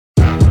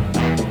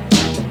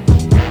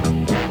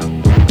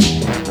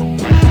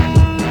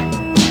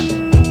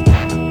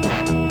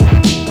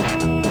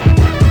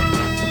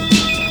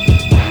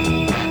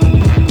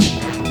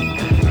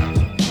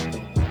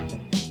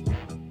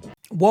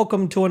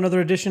welcome to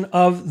another edition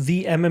of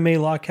the MMA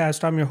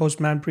Lockcast. I'm your host,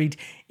 Manpreet,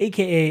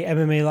 aka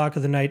MMA Lock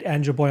of the Night,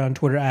 and your boy on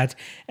Twitter at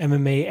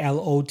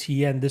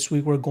MMALOTN. This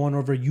week we're going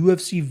over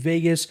UFC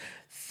Vegas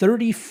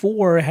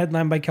 34,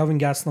 headlined by Kelvin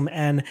Gastelum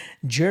and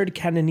Jared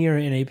Cannonier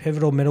in a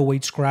pivotal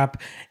middleweight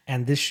scrap.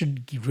 And this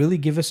should really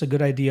give us a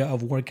good idea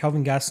of where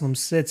Kelvin Gastelum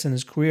sits in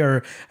his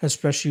career,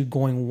 especially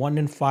going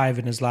 1-5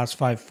 in his last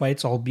 5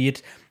 fights,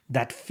 albeit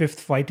that fifth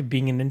fight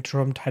being an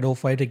interim title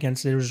fight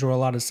against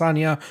Israel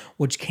Adesanya,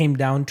 which came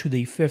down to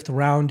the 5th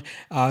round.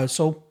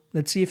 So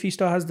let's see if he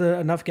still has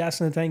enough gas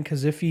in the tank,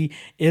 because if he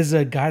is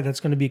a guy that's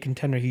going to be a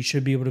contender, he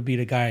should be able to beat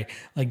a guy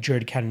like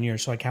Jared Cannonier.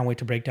 So I can't wait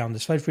to break down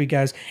this fight for you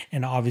guys,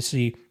 and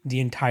obviously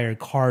the entire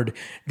card.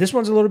 This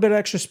one's a little bit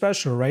extra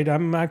special, right?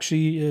 I'm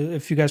actually,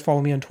 if you guys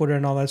follow me on Twitter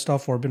and all that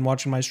stuff, or been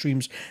watching my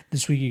streams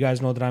this week, you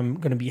guys know that I'm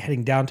going to be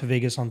heading down to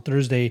Vegas on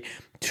Thursday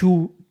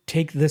to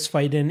take this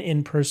fight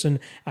in person.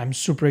 I'm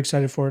super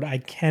excited for it. I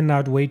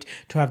cannot wait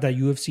to have that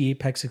UFC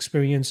Apex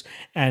experience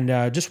and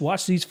just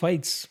watch these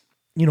fights,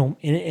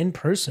 in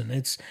person.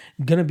 It's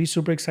gonna be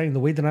super exciting.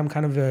 The way that I'm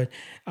kind of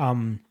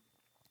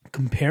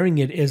comparing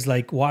it is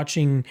like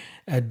watching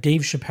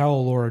Dave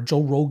Chappelle or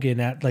Joe Rogan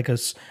at like a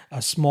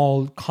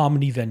small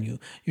comedy venue.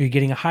 You're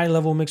getting a high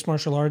level mixed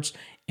martial arts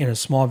in a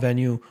small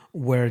venue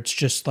where it's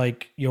just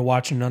like you're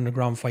watching an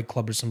underground fight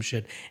club or some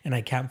shit. And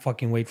I can't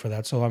fucking wait for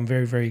that. So I'm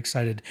very, very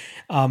excited.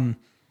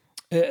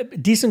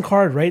 Decent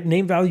card, right?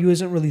 Name value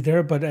isn't really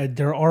there, but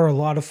there are a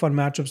lot of fun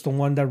matchups. The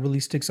one that really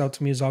sticks out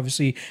to me is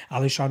obviously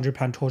Alexandre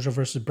Pantoja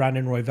versus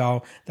Brandon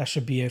Royval. That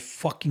should be a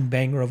fucking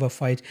banger of a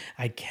fight.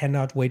 I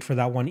cannot wait for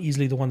that one.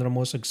 Easily the one that I'm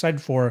most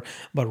excited for.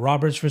 But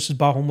Roberts versus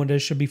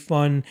Bahamondes should be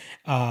fun.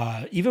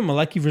 Even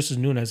Malecki versus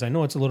Nunes. I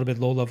know it's a little bit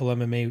low level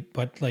MMA,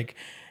 but like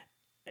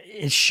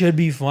it should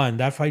be fun.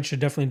 That fight should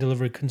definitely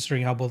deliver,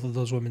 considering how both of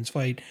those women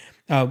fight.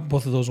 The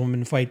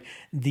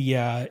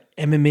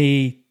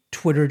MMA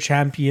Twitter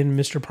champion,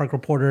 Mr. Parker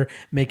Porter,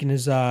 making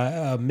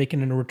a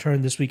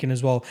return this weekend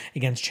as well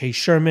against Chase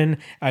Sherman.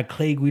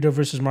 Clay Guida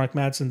versus Mark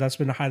Madsen. That's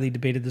been highly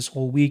debated this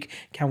whole week.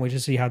 Can't wait to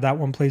see how that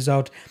one plays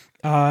out.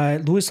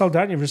 Luis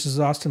Saldana versus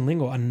Austin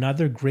Lingo.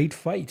 Another great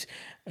fight.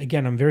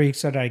 Again, I'm very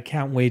excited. I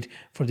can't wait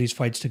for these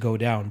fights to go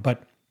down.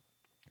 But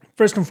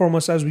first and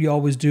foremost, as we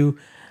always do,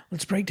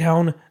 let's break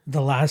down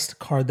the last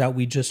card that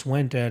we just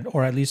went at,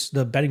 or at least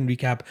the betting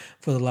recap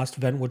for the last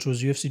event, which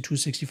was UFC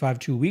 265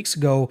 2 weeks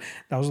ago.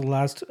 That was the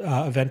last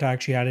event I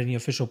actually had any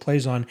official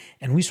plays on,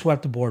 and we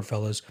swept the board,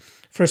 fellas.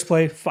 First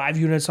play, 5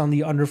 units on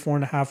the under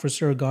 4.5 for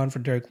Ciryl Gane for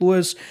Derek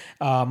Lewis,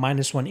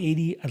 minus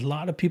 180. A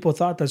lot of people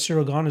thought that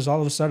Ciryl Gane is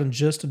all of a sudden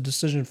just a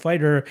decision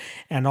fighter,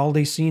 and all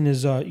they've seen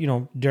is,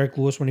 Derek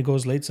Lewis, when he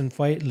goes late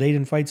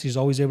in fights, he's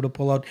always able to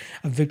pull out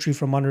a victory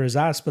from under his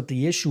ass. But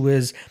the issue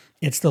is,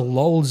 it's the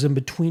lulls in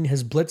between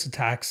his blitz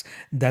attacks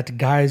that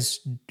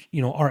guys,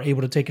 are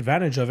able to take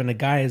advantage of. And a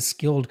guy as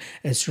skilled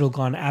as Ciryl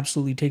Gane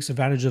absolutely takes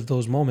advantage of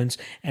those moments,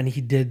 and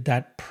he did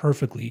that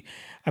perfectly.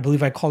 I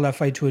believe I called that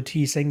fight to a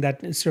T, saying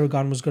that Ciryl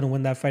Gane was going to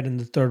win that fight in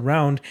the 3rd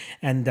round,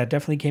 and that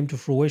definitely came to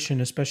fruition,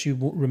 especially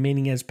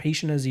remaining as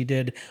patient as he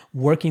did,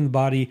 working the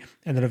body,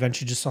 and then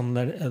eventually just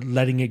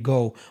letting it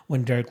go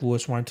when Derek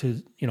Lewis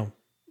wanted to,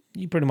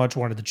 he pretty much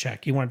wanted to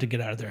check. He wanted to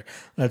get out of there.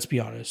 Let's be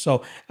honest.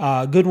 So,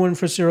 good one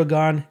for Ciryl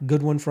Gane.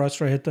 Good one for us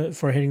for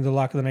hitting the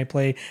lock of the night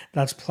play.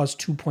 That's plus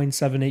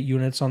 2.78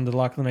 units on the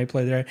lock of the night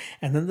play there.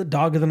 And then the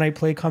dog of the night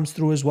play comes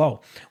through as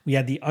well. We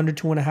had the under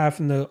 2.5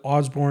 in the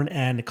Osborne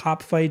and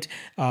Kopp fight.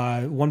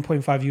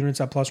 1.5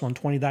 units at plus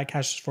 120. That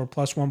cashes for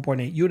plus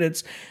 1.8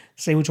 units.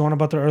 Say what you want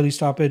about the early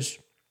stoppage.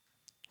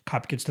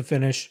 Kopp gets the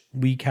finish.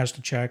 We cash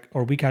the check,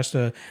 or we cash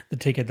the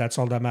ticket. That's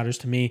all that matters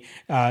to me.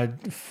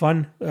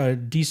 Fun,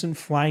 decent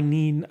flying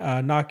knee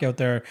knockout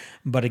there.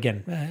 But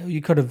again,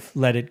 you could have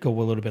let it go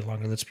a little bit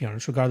longer. Let's be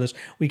honest. Regardless,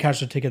 we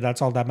cash the ticket.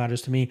 That's all that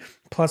matters to me.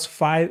 Plus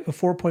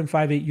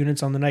 4.58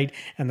 units on the night,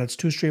 and that's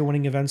 2 straight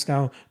winning events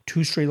now.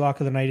 2 straight lock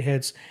of the night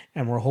hits,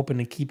 and we're hoping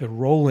to keep it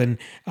rolling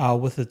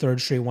with the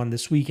 3rd straight one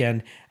this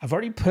weekend. I've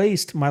already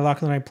placed my lock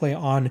of the night play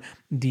on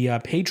the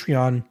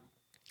Patreon,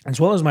 as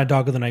well as my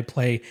dog of the night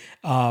play,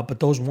 but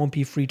those won't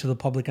be free to the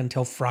public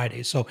until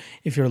Friday. So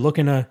if you're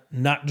looking to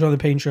not join the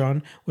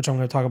Patreon, which I'm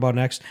going to talk about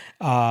next,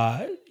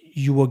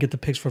 you will get the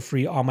picks for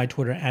free on my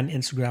Twitter and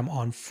Instagram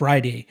on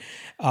Friday.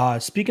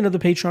 Speaking of the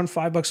Patreon,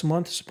 $5 a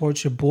month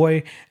supports your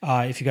boy.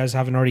 If you guys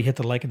haven't already hit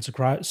the like and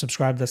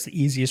subscribe, that's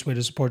the easiest way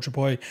to support your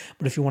boy.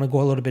 But if you want to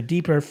go a little bit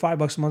deeper,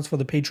 $5 a month for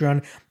the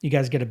Patreon. You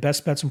guys get a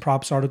best bets and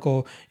props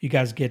article. You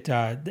guys get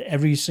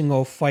every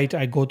single fight.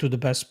 I go through the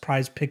best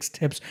prize picks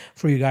tips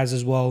for you guys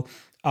as well.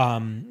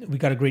 We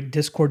got a great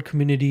Discord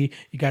community.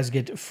 You guys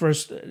get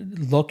first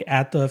look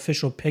at the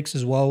official picks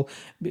as well,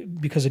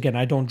 because again,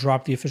 I don't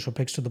drop the official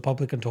picks to the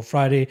public until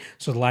Friday,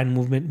 so the line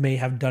movement may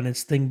have done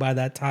its thing by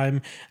that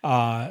time.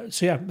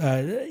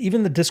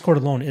 Even the Discord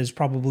alone is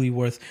probably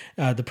worth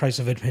the price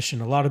of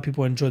admission. A lot of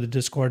people enjoy the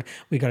Discord.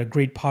 We got a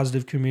great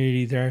positive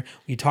community there.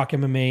 We talk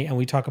MMA and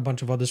we talk a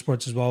bunch of other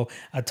sports as well.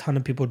 A ton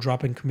of people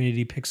dropping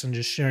community picks and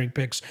just sharing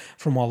picks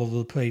from all over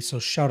the place. So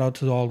shout out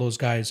to all those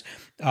guys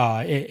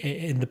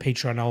in the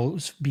Patreon Patreon. I'll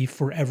be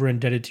forever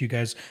indebted to you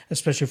guys,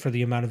 especially for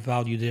the amount of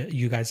value that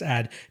you guys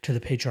add to the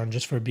Patreon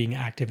just for being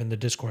active in the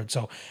Discord.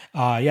 So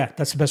yeah,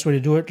 that's the best way to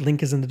do it.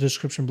 Link is in the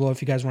description below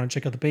if you guys want to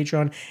check out the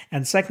Patreon.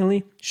 And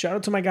secondly, shout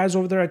out to my guys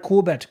over there at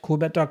Coolbet,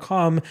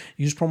 coolbet.com.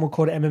 Use promo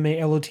code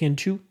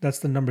MMALOTN2. That's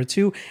the number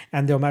 2,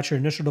 and they'll match your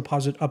initial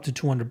deposit up to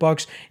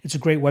 $200. It's a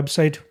great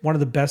website, one of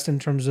the best in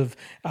terms of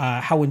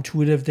how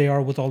intuitive they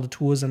are with all the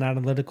tools and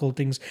analytical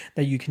things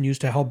that you can use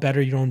to help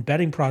better your own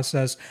betting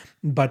process.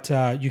 But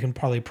you can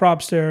parlay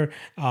props there.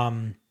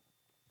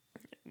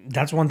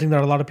 That's one thing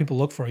that a lot of people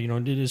look for,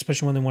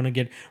 especially when they want to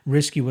get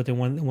risky with it,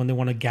 when they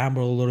want to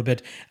gamble a little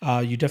bit.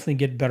 You definitely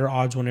get better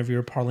odds whenever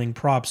you're parlaying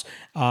props.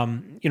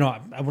 I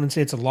wouldn't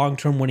say it's a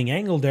long-term winning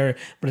angle there,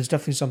 but it's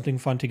definitely something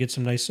fun to get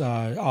some nice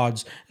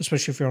odds,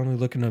 especially if you're only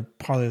looking to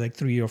parlay like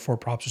 3 or 4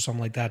 props or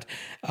something like that.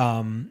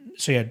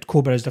 So yeah,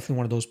 Coolbet is definitely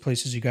one of those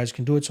places you guys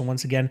can do it. So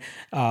once again,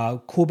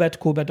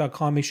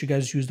 coolbet.com. Make sure you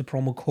guys use the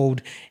promo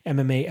code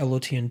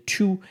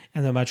MMALOTN2,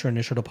 and they'll match your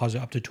initial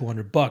deposit up to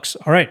 $200.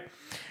 All right.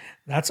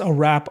 That's a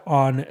wrap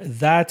on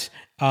that.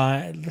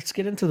 Let's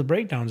get into the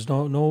breakdowns.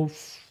 No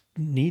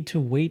need to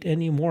wait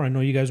anymore. I know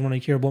you guys want to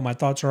hear what my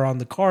thoughts are on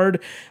the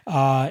card.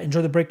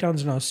 Enjoy the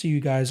breakdowns, and I'll see you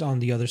guys on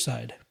the other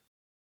side.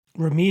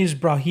 Ramiz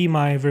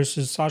Brahimaj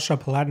versus Sasha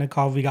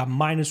Palatnikov. We got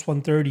minus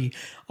 130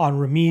 on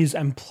Ramiz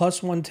and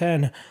plus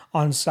 110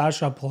 on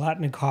Sasha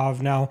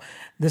Palatnikov. Now,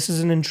 this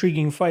is an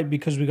intriguing fight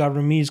because we got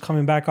Ramiz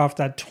coming back off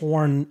that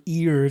torn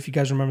ear, if you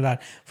guys remember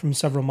that from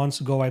several months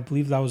ago. I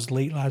believe that was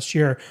late last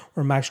year,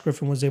 where Max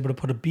Griffin was able to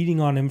put a beating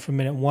on him from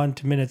minute 1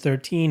 to minute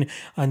 13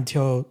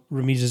 until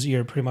Ramiz's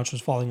ear pretty much was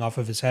falling off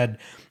of his head.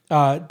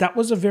 That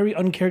was a very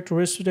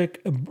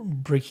uncharacteristic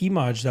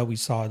Brahimaj that we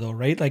saw, though,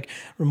 right? Like,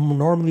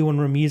 normally when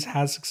Ramiz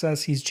has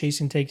success, he's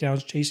chasing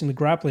takedowns, chasing the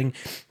grappling,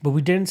 but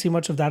we didn't see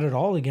much of that at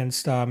all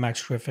against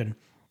Max Griffin.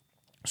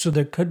 So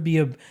there could be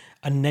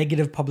a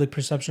negative public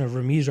perception of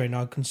Ramiz right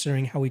now,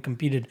 considering how he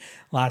competed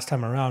last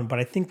time around. But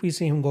I think we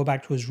see him go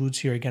back to his roots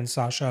here against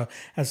Sasha,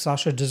 as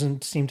Sasha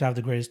doesn't seem to have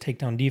the greatest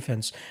takedown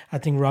defense. I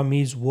think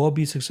Ramiz will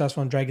be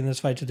successful in dragging this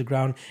fight to the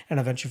ground and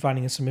eventually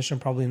finding a submission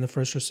probably in the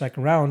first or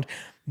second round.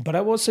 But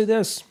I will say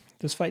this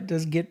fight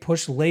does get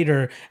pushed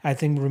later. I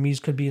think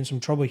Ramiz could be in some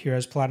trouble here,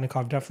 as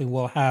Palatnikov definitely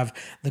will have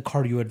the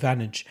cardio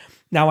advantage.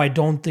 Now, I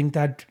don't think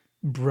that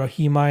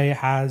Brahimaj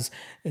has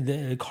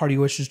the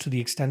cardio issues to the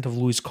extent of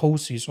Luis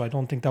Cosi, so I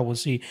don't think that we'll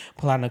see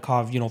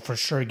Palatnikov, for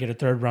sure get a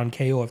third round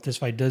KO if this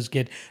fight does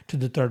get to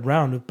the third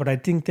round. But I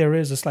think there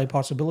is a slight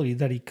possibility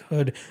that he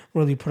could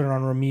really put it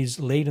on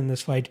Ramiz late in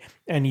this fight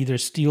and either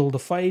steal the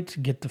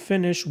fight, get the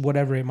finish,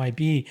 whatever it might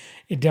be.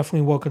 It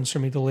definitely will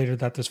concern me the later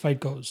that this fight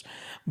goes.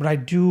 But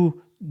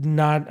I'm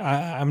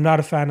not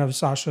a fan of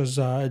Sasha's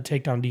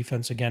takedown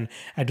defense again.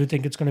 I do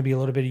think it's going to be a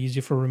little bit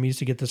easier for Ramiz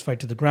to get this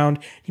fight to the ground.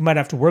 He might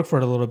have to work for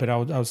it a little bit,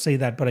 I'll say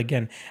that. But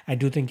again, I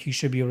do think he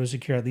should be able to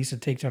secure at least a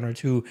takedown or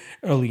two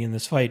early in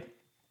this fight.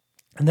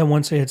 And then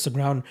once it hits the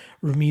ground,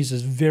 Ramiz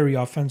is very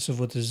offensive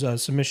with his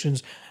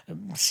submissions.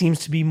 Seems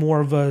to be more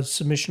of a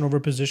submission over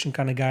position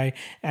kind of guy.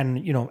 And,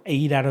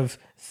 8 out of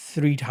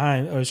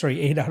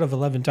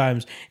 11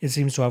 times, it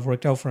seems to have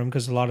worked out for him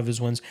because a lot of his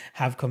wins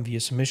have come via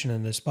submission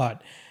in this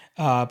spot.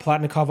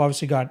 Palatnikov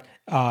obviously got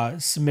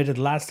submitted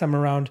last time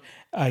around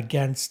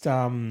against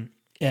Impa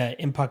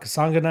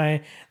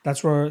Kasanganay.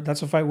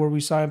 That's a fight where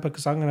we saw Impa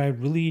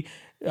Kasanganay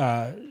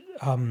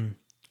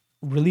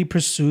really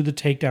pursue the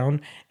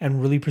takedown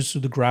and really pursue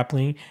the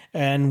grappling.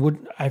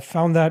 And I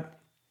found that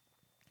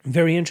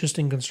very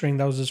interesting, considering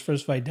that was his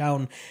first fight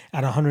down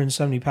at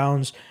 170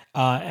 pounds.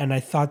 And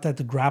I thought that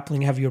the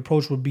grappling heavy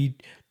approach would be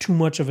too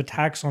much of a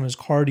tax on his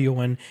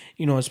cardio. And,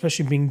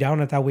 especially being down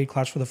at that weight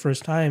class for the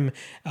first time,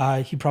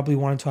 he probably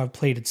wanted to have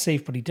played it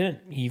safe, but he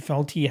didn't. He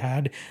felt he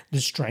had the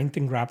strength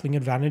and grappling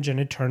advantage, and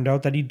it turned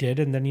out that he did.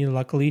 And then he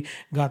luckily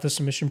got the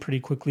submission pretty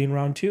quickly in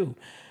round 2.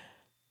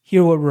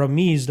 Here with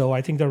Ramiz, though,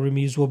 I think that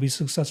Ramiz will be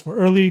successful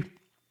early,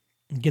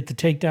 get the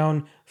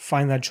takedown,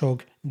 find that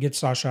choke, get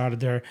Sasha out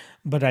of there.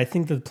 But I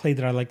think the play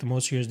that I like the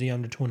most here is the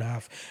under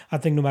 2.5. I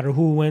think no matter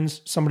who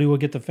wins, somebody will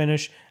get the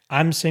finish.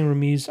 I'm saying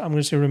Ramiz. I'm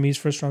going to say Ramiz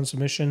first round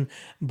submission,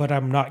 but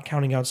I'm not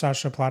counting out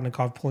Sasha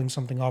Palatnikov pulling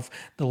something off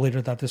the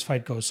later that this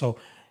fight goes. So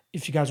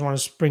if you guys want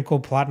to sprinkle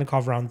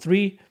Palatnikov round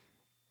 3,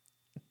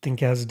 I think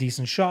he has a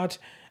decent shot,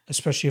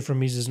 especially if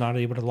Ramiz is not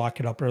able to lock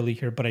it up early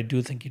here, but I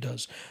do think he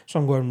does. So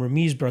I'm going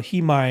Ramiz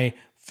Brahimaj,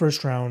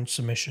 first round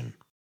submission.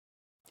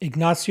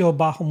 Ignacio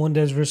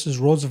Bahamondes versus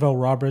Roosevelt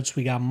Roberts.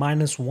 We got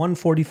minus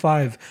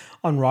 145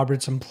 on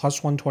Roberts and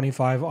plus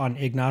 125 on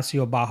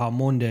Ignacio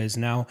Bahamondes.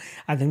 Now,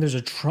 I think there's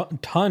a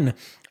ton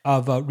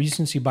of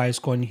recency bias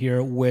going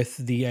here with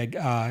the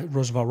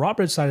Roosevelt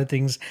Roberts side of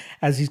things,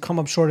 as he's come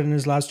up short in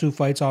his last 2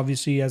 fights,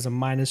 obviously as a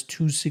minus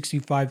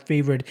 265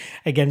 favorite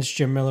against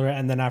Jim Miller,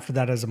 and then after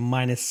that as a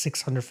minus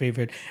 600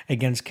 favorite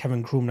against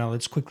Kevin Croom. Now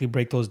let's quickly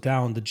break those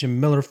down. The Jim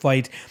Miller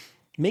fight,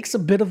 makes a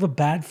bit of a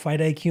bad fight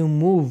IQ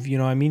move.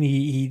 I mean,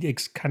 he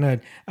kind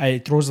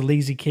of throws a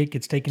lazy kick,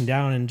 gets taken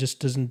down, and just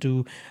doesn't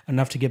do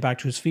enough to get back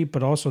to his feet.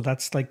 But also,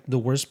 that's like the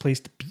worst place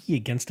to be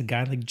against a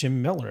guy like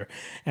Jim Miller,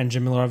 and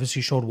Jim Miller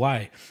obviously showed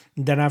why.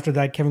 Then after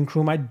that, Kevin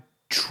Croom, I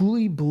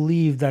truly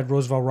believe that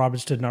Roosevelt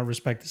Roberts did not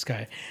respect this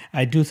guy.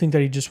 I do think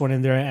that he just went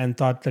in there and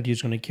thought that he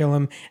was going to kill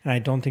him, and I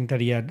don't think that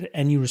he had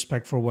any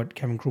respect for what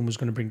Kevin Croom was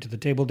going to bring to the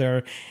table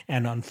there,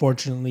 and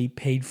unfortunately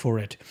paid for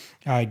it.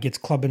 Gets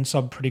club and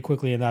sub pretty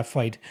quickly in that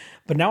fight.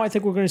 But now I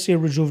think we're going to see a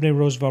rejuvenated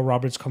Roosevelt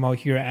Roberts come out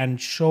here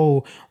and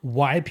show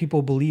why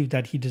people believe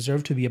that he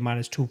deserved to be a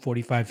minus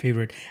 245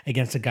 favorite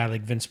against a guy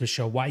like Vince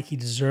Michelle, why he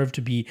deserved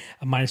to be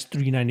a minus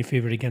 390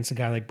 favorite against a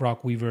guy like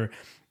Brock Weaver,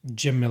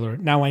 Jim Miller.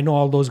 Now, I know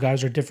all those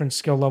guys are different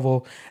skill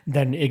level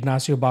than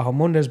Ignacio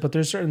Bahamondes, but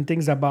there's certain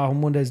things that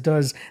Bahamondes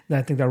does that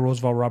I think that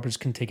Roosevelt Roberts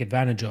can take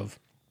advantage of.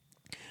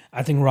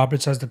 I think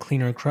Roberts has the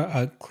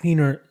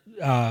cleaner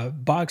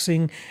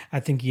boxing.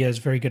 I think he has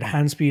very good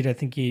hand speed. I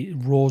think he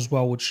rolls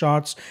well with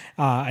shots.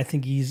 I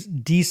think he's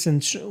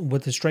decent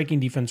with his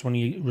striking defense when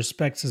he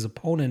respects his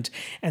opponent.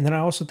 And then I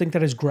also think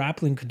that his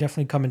grappling could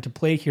definitely come into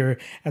play here,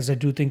 as I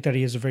do think that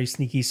he has a very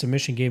sneaky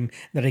submission game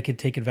that I could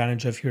take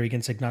advantage of here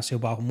against Ignacio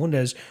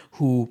Bahamondes,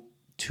 who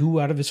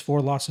 2 out of his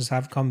 4 losses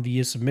have come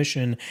via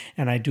submission,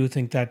 and I do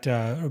think that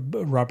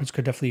Roberts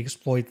could definitely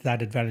exploit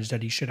that advantage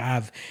that he should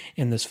have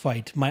in this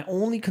fight. My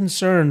only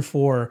concern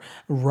for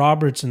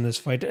Roberts in this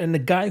fight, and the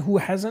guy who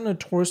hasn't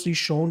notoriously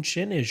shown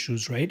chin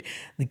issues, right?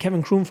 The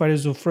Kevin Croom fight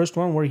is the first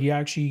one where he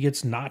actually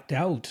gets knocked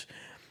out.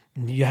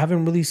 You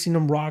haven't really seen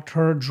him rocked,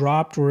 hurt,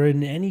 dropped, or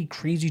in any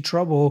crazy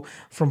trouble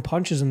from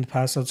punches in the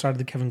past outside of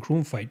the Kevin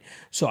Croom fight.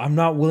 So I'm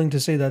not willing to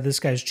say that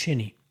this guy's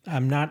chinny.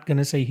 I'm not going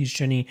to say he's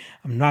chinny.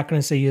 I'm not going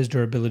to say he has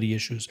durability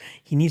issues.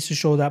 He needs to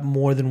show that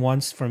more than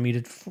once for me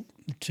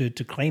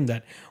to claim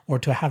that or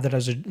to have that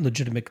as a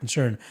legitimate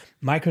concern.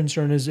 My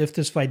concern is if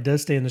this fight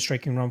does stay in the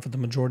striking round for the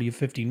majority of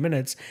 15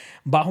 minutes,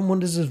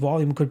 Bahamondes'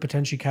 volume could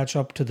potentially catch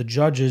up to the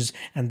judges,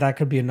 and that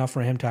could be enough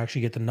for him to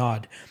actually get the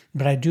nod.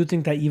 But I do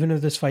think that even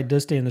if this fight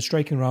does stay in the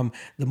striking round,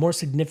 the more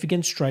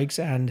significant strikes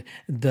and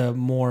the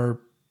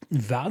more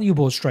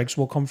valuable strikes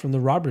will come from the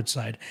Roberts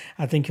side.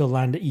 I think he'll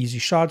land easy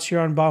shots here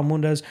on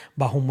Bahamondes.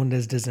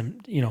 Bahamondes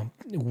doesn't,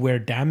 wear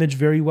damage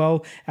very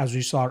well, as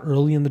we saw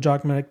early in the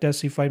Jock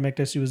Makdessi fight.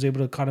 Makdessi was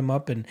able to cut him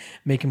up and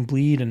make him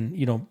bleed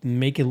and,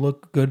 make it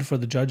look good for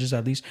the judges,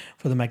 at least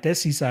for the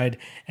Makdessi side.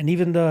 And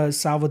even the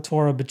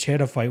Salvatore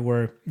Bacheta fight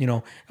where,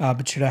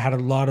 Bacheta had a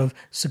lot of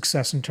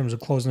success in terms of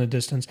closing the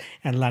distance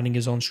and landing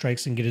his own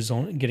strikes and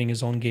getting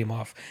his own game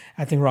off.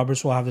 I think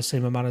Roberts will have the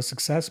same amount of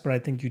success, but I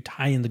think you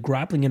tie in the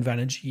grappling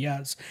advantage he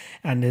has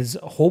and his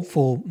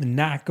hopeful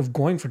knack of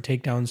going for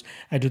takedowns,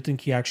 I do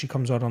think he actually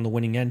comes out on the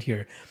winning end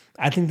here.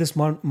 I think this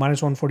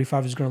minus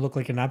 145 is going to look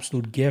like an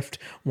absolute gift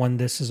when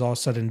this is all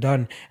said and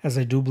done, as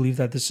I do believe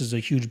that this is a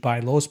huge buy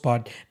low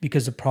spot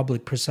because the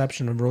public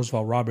perception of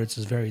Roosevelt Roberts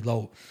is very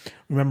low.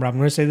 Remember, I'm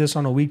going to say this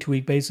on a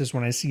week-to-week basis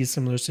when I see a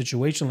similar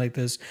situation like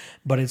this,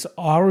 but it's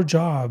our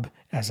job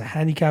as a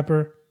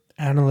handicapper,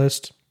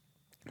 analyst,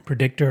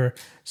 predictor,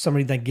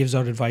 somebody that gives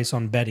out advice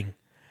on betting.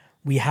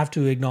 We have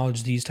to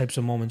acknowledge these types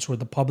of moments where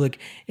the public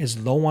is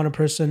low on a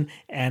person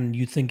and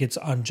you think it's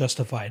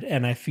unjustified.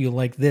 And I feel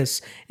like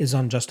this is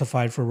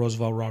unjustified for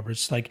Roosevelt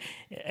Roberts. Like,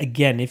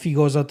 again, if he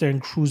goes out there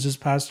and cruises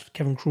past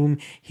Kevin Croom,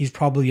 he's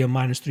probably a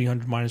minus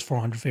 300, minus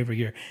 400 favorite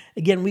here.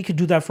 Again, we could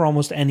do that for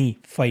almost any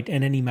fight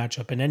and any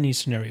matchup in any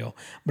scenario,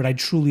 but I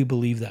truly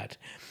believe that.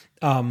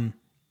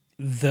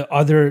 The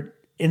other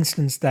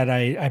instance that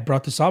I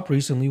brought this up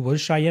recently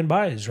was Cheyenne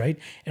Baez, right?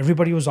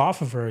 Everybody was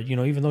off of her,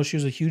 even though she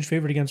was a huge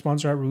favorite against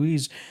Montserrat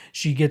Ruiz,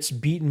 she gets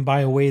beaten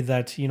by a way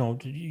that,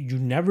 you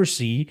never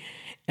see.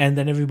 And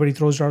then everybody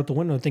throws her out the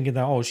window thinking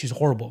that, oh, she's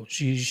horrible.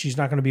 She's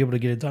not going to be able to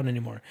get it done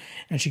anymore.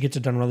 And she gets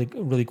it done really,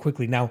 really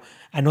quickly. Now,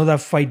 I know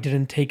that fight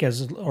didn't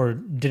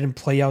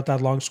play out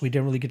that long, so we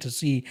didn't really get to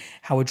see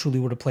how it truly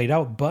would have played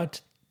out.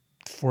 But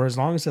for as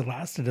long as it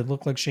lasted, it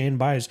looked like Cheyenne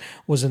Baez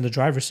was in the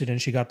driver's seat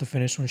and she got the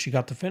finish when she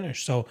got the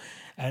finish. So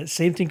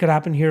same thing could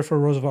happen here for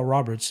Roosevelt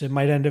Roberts. It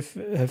might end up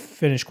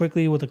finish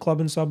quickly with a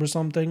club and sub or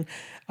something.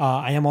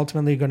 I am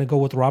ultimately going to go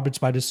with Roberts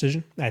by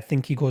decision. I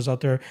think he goes out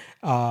there,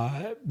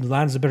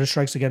 lands the better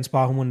strikes against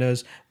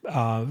Bahamondes,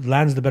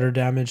 lands the better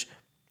damage.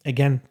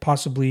 Again,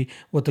 possibly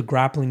with the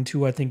grappling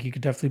too, I think he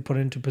could definitely put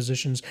into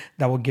positions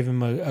that will give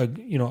him a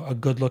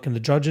good look in the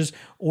judges,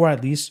 or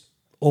at least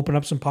open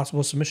up some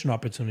possible submission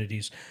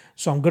opportunities.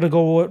 So I'm going to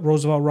go with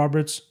Roosevelt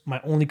Roberts.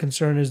 My only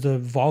concern is the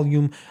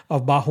volume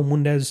of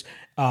Bahamondes.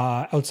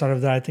 Outside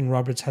of that, I think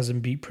Roberts has him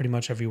beat pretty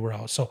much everywhere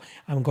else. So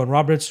I'm going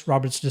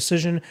Roberts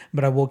decision,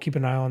 but I will keep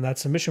an eye on that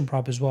submission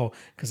prop as well,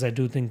 because I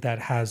do think that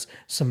has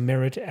some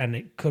merit and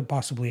it could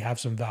possibly have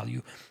some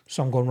value.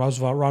 So I'm going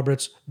Roosevelt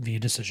Roberts via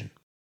decision.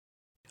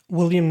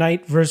 William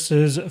Knight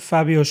versus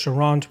Fabio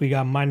Cherant. We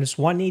got minus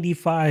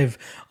 185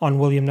 on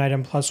William Knight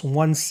and plus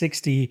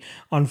 160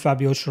 on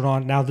Fabio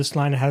Cherant. Now, this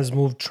line has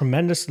moved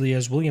tremendously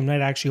as William Knight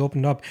actually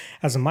opened up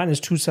as a minus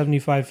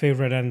 275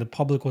 favorite, and the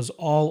public was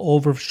all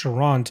over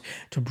Cherant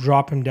to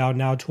drop him down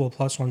now to a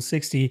plus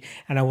 160.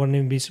 And I wouldn't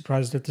even be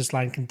surprised if this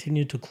line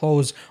continued to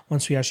close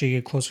once we actually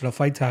get closer to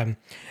fight time.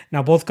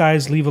 Now, both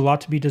guys leave a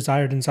lot to be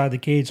desired inside the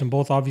cage, and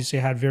both obviously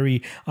had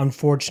very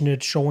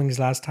unfortunate showings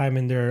last time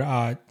in their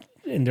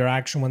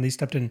action when they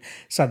stepped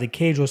inside the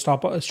cage. We'll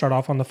start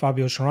off on the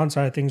Fabio Cherant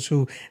side of things,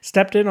 who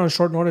stepped in on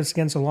short notice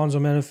against Alonzo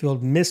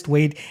Menifield, missed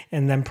weight,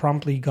 and then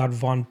promptly got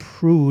Von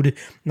Prude.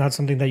 Not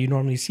something that you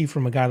normally see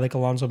from a guy like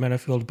Alonzo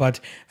Menifield, but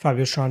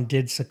Fabio Cherant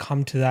did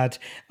succumb to that.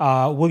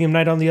 William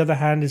Knight, on the other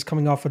hand, is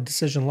coming off a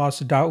decision loss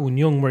to Da Un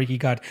Jung, where he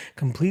got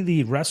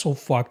completely wrestle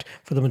fucked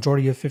for the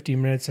majority of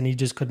 15 minutes, and he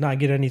just could not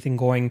get anything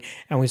going.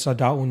 And we saw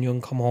Da Un Jung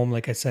come home,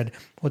 like I said,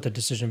 with a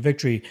decision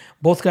victory.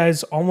 Both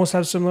guys almost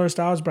have similar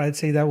styles, but I'd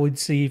say that we'd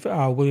see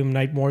William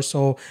Knight more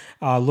so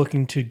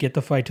looking to get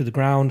the fight to the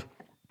ground,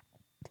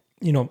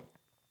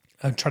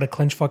 try to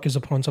clinch fuck his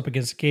opponents up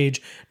against the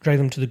cage, drag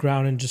them to the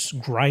ground, and just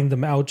grind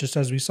them out, just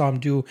as we saw him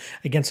do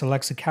against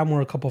Alexa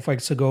Kamler a couple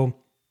fights ago.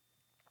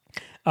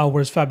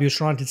 Whereas Fabio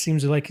Cherant, it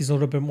seems like he's a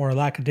little bit more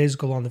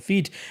lackadaisical on the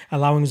feet,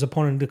 allowing his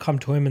opponent to come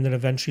to him and then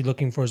eventually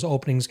looking for his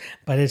openings,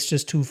 but it's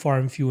just too far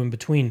and few in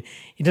between.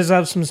 He does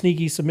have some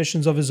sneaky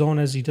submissions of his own,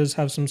 as he does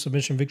have some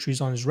submission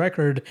victories on his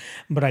record,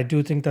 but I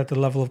do think that the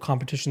level of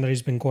competition that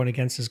he's been going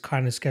against is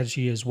kind of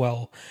sketchy as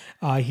well.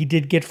 He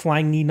did get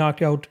flying knee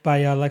knocked out by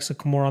Alexa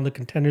Kamura on the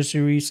Contender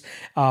Series,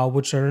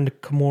 which earned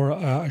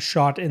Kamura a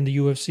shot in the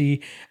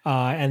UFC,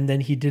 and then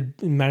he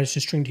did manage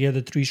to string together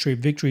 3 straight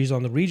victories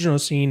on the regional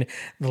scene,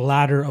 the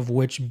latter of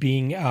which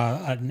being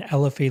an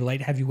LFA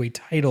light heavyweight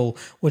title,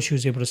 which he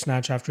was able to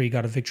snatch after he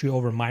got a victory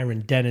over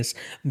Myron Dennis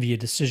via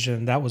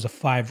decision. That was a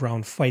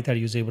 5-round fight that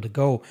he was able to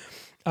go.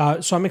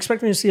 So I'm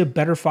expecting to see a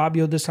better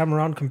Fabio this time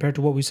around compared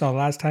to what we saw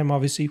last time.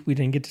 Obviously, we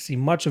didn't get to see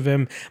much of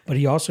him, but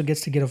he also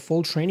gets to get a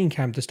full training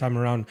camp this time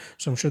around.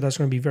 So I'm sure that's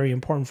going to be very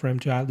important for him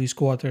to at least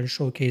go out there and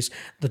showcase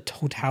the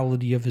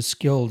totality of his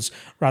skills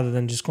rather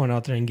than just going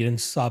out there and getting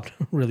subbed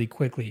really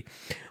quickly.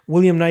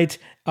 William Knight,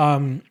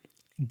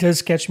 does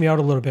sketch me out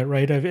a little bit,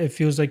 right? It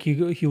feels like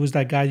he was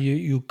that guy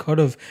you could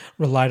have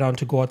relied on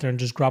to go out there and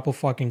just grapple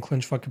fucking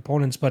clinch fuck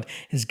opponents, but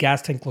his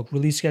gas tank looked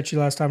really sketchy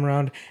last time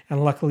around,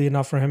 and luckily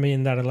enough for him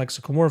in that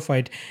Alexa Kamura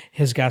fight,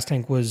 his gas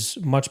tank was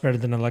much better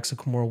than Alexa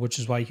Kamura, which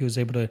is why he was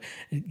able to,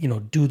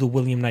 do the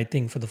William Knight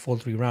thing for the full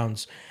 3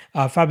 rounds.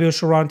 Fabio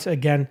Cherant,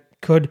 again,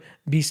 could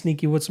be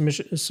sneaky with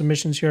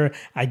submissions here.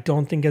 I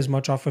don't think as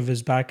much off of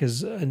his back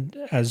as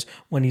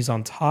when he's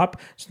on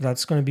top, so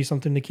that's going to be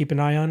something to keep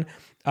an eye on.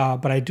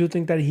 But I do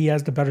think that he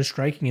has the better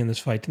striking in this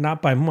fight.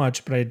 Not by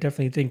much, but I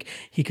definitely think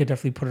he could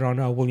definitely put it on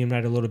William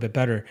Knight a little bit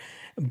better.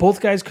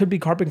 Both guys could be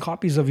carbon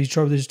copies of each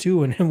other's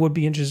too, and it would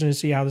be interesting to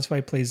see how this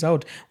fight plays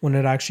out when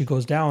it actually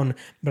goes down.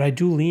 But I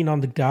do lean on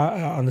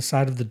the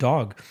side of the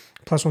dog.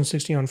 Plus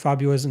 160 on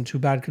Fabio isn't too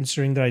bad,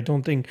 considering that I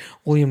don't think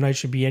William Knight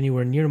should be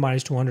anywhere near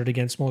minus 200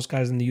 against most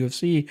guys in the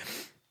UFC,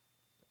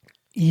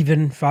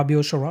 even Fabio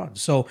Cherant.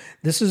 So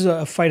this is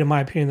a fight, in my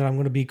opinion, that I'm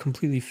going to be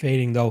completely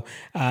fading, though.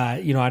 I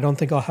don't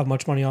think I'll have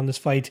much money on this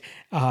fight.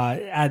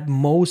 At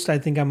most, I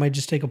think I might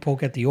just take a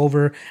poke at the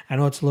over. I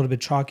know it's a little bit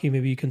chalky.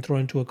 Maybe you can throw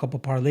into a couple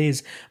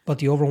parlays, but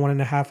the over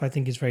 1.5, I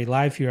think, is very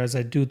live here, as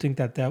I do think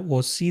that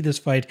we'll see this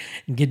fight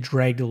get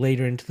dragged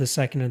later into the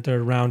second and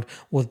third round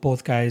with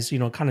both guys,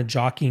 kind of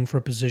jockeying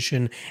for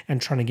position and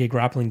trying to get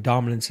grappling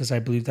dominance, as I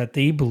believe that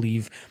they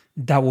believe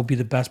that will be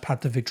the best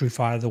path to victory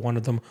for either one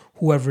of them,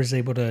 whoever is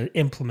able to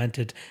implement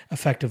it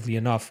effectively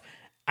enough.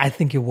 I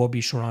think it will be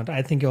Cherant.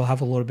 I think he'll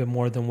have a little bit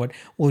more than what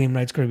William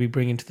Knight's going to be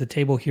bringing to the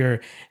table here,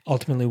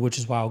 ultimately, which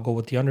is why I'll go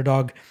with the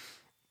underdog.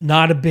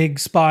 Not a big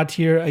spot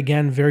here.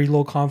 Again, very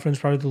low confidence,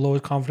 probably the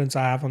lowest confidence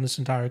I have on this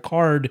entire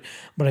card,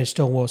 but I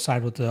still will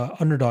side with the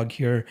underdog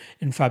here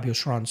in Fabio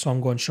Cherant. So I'm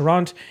going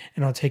Cherant,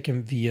 and I'll take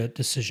him via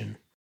decision.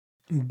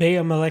 Bea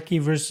Malecki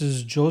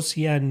versus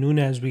Josiane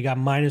Nunes. We got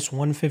minus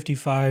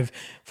 155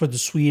 for the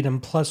Swede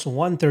and plus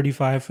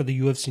 135 for the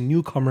UFC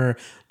newcomer,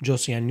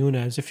 Josiane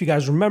Nunes. If you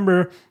guys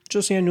remember,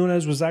 Josiane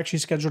Nunes was actually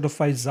scheduled to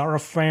fight Zara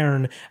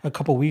Fairn a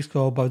couple weeks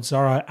ago, but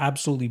Zara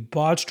absolutely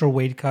botched her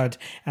weight cut,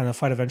 and the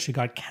fight eventually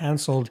got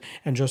canceled,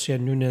 and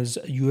Josiane Nunes'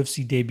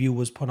 UFC debut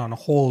was put on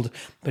hold.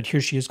 But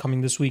here she is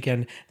coming this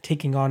weekend,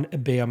 taking on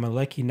Bea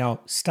Malecki.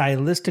 Now,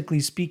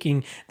 stylistically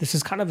speaking, this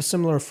is kind of a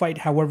similar fight.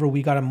 However,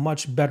 we got a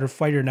much better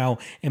fighter now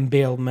in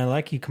Bea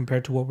Malecki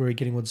compared to what we were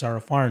getting with Zara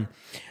Fairn.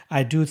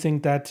 I do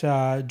think that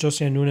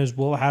Josiane Nunes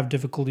will have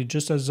difficulty,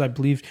 just as I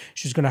believe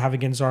she's going to have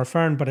against Zara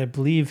Fairn, but I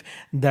believe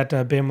that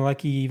Bea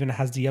Malecki even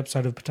has the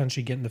upside of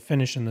potentially getting the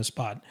finish in this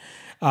spot.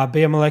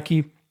 Bea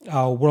Malecki,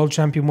 world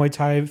champion Muay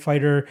Thai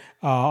fighter.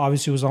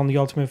 Obviously was on the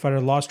Ultimate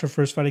Fighter, lost her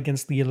first fight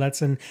against Leah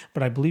Letson,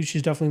 but I believe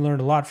she's definitely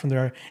learned a lot from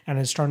there and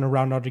is starting to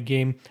round out the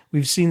game.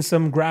 We've seen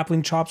some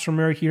grappling chops from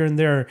her here and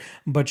there,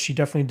 but she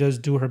definitely does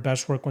do her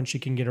best work when she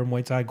can get her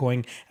Muay Thai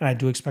going, and I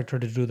do expect her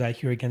to do that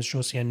here against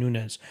Josiane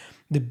Nunes.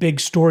 The big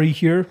story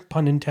here,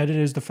 pun intended,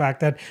 is the fact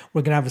that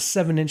we're going to have a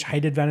 7-inch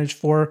height advantage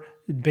for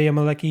Bea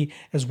Malecki,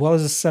 as well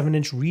as a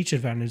 7-inch reach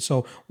advantage.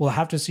 So we'll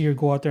have to see her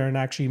go out there and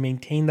actually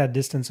maintain that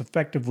distance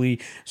effectively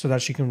so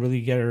that she can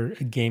really get her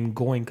game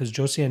going. Because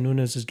Josiane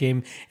Nunes'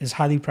 game is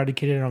highly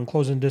predicated on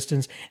closing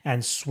distance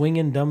and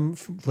swinging dumb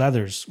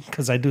leathers.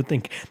 Because I do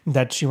think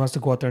that she wants to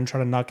go out there and try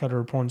to knock out her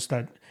opponents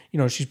that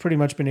she's pretty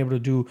much been able to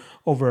do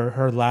over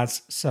her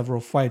last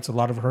several fights. A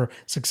lot of her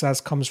success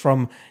comes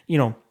from,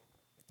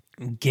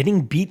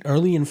 getting beat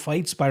early in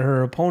fights by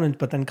her opponent,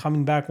 but then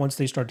coming back once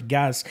they start to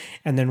gas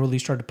and then really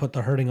start to put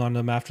the hurting on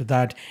them after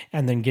that,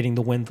 and then getting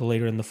the win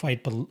later in the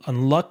fight. But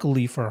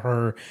unluckily for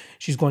her,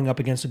 she's going up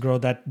against a girl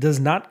that does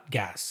not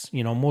gas.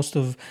 Most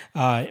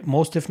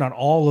if not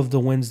all of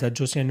the wins that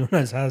Josiane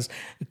Nunes has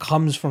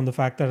comes from the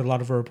fact that a lot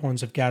of her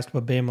opponents have gassed,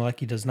 but Bea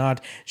Malecki does not.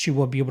 She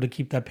will be able to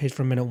keep that pace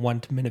from minute 1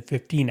 to minute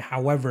 15.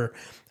 However,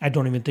 I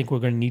don't even think we're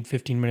going to need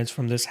 15 minutes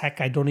from this. Heck,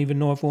 I don't even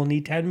know if we'll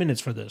need 10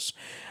 minutes for this.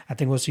 I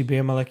think we'll see Bea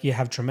Malecki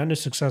have tremendous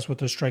success with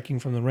their striking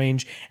from the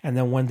range, and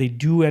then when they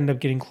do end up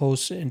getting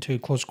close into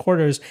close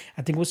quarters,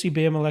 I think we'll see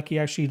Bea Malecki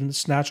actually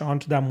snatch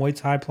onto that Muay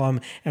Thai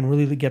plum and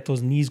really get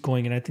those knees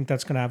going, and I think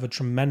that's going to have a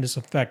tremendous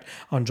effect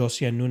on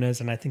Josiane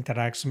Nunes, and I think that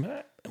actually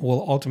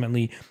will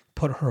ultimately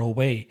put her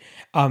away.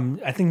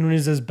 I think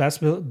Nunes'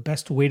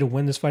 best way to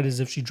win this fight is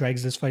if she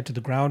drags this fight to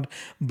the ground.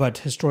 But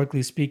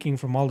historically speaking,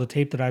 from all the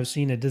tape that I've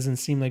seen, it doesn't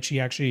seem like she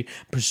actually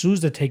pursues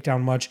the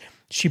takedown much.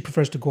 She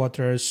prefers to go out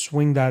there,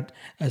 swing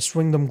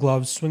them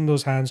gloves, swing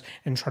those hands,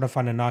 and try to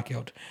find a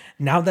knockout.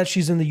 Now that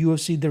she's in the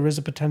UFC, there is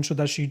a potential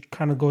that she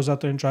kind of goes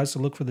out there and tries to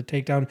look for the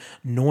takedown,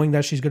 knowing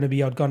that she's going to be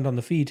outgunned on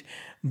the feet.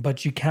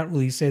 But you can't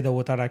really say that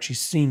without actually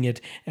seeing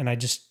it. And I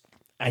just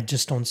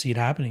don't see it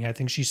happening. I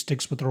think she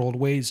sticks with her old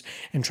ways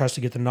and tries to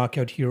get the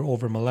knockout here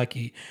over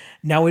Malecki.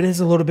 Now, it is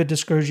a little bit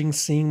discouraging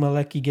seeing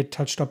Malecki get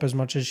touched up as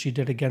much as she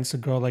did against a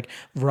girl like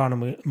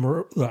Veronica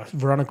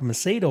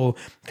Macedo,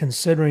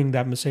 considering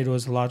that Macedo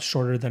is a lot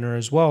shorter than her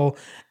as well.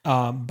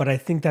 But I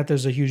think that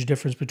there's a huge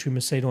difference between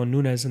Macedo and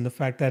Nunes in the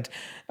fact that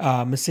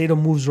Macedo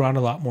moves around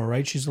a lot more,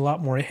 right? She's a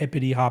lot more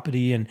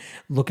hippity-hoppity and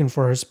looking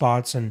for her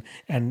spots and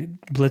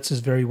blitzes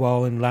very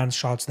well and lands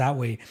shots that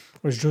way.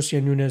 Whereas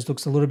Josiane Nunes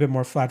looks a little bit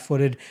more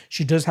flat-footed.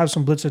 She does have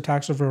some blitz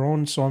attacks of her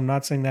own, so I'm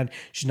not saying that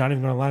she's not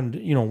even going to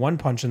land, one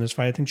punch in this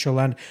fight. I think she'll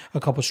land a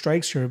couple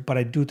strikes here, but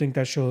I do think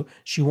that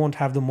she won't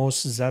have the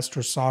most zest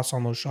or sauce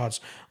on those shots,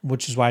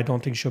 which is why I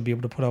don't think she'll be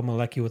able to put out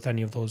Malecki with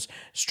any of those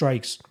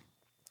strikes.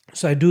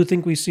 So I do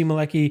think we see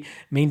Malecki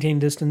maintain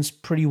distance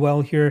pretty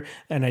well here,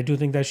 and I do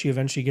think that she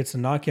eventually gets a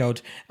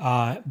knockout.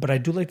 But I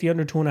do like the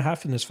under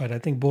 2.5 in this fight. I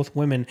think both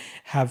women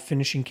have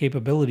finishing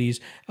capabilities.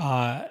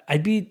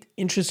 I'd be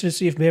interested to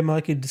see if Bea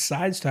Malecki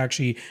decides to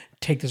actually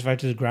take this fight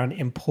to the ground,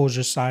 impose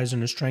her size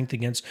and her strength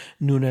against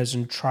Nunes,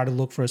 and try to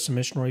look for a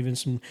submission or even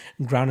some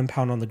ground and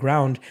pound on the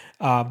ground.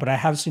 But I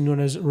have seen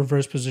Nunes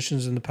reverse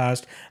positions in the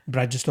past, but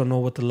I just don't know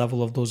what the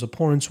level of those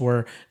opponents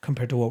were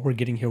compared to what we're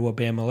getting here with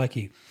Bea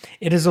Malecki.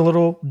 It is a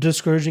little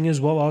discouraging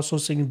as well, also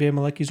seeing Bea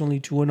Malecki is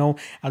only 2-0,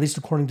 at least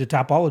according to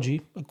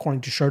Tapology.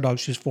 According to Sherdog,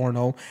 she's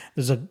 4-0.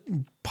 There's a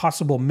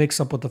possible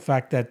mix-up with the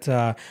fact that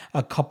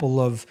a couple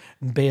of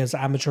Bea's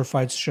amateur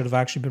fights should have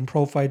actually been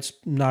pro fights.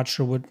 Not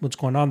sure what's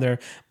going on there,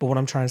 but what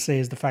I'm trying to say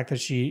is the fact that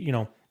she,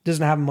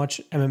 doesn't have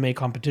much MMA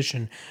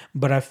competition,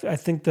 but I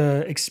think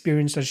the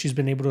experience that she's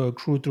been able to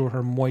accrue through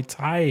her Muay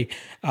Thai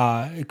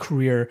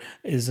career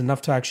is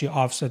enough to actually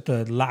offset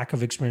the lack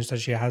of experience that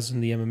she has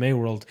in the MMA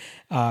world.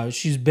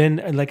 She's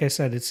been, like I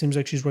said, it seems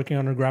like she's working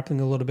on her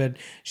grappling a little bit.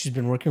 She's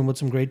been working with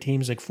some great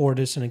teams like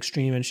Fortis and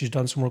Extreme, and she's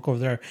done some work over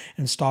there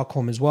in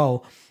Stockholm as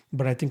well.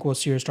 But I think we'll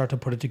see her start to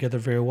put it together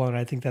very well. And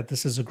I think that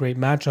this is a great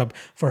matchup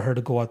for her to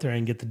go out there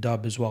and get the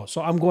dub as well.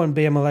 So I'm going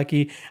Bea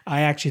Malecki.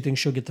 I actually think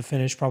she'll get the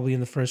finish probably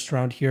in the first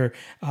round here,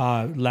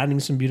 landing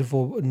some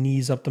beautiful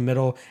knees up the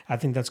middle. I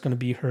think that's going to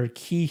be her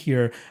key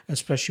here,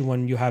 especially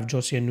when you have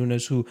Josiane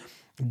Nunes, who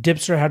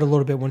dips her head a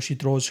little bit when she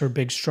throws her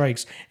big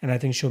strikes. And I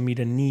think she'll meet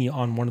a knee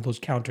on one of those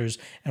counters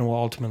and will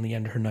ultimately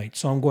end her night.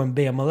 So I'm going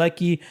Bea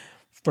Malecki,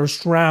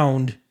 first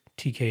round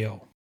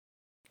TKO.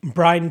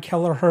 Brian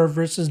Kelleher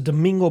versus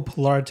Domingo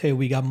Pilarte.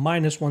 We got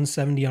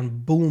 -170 on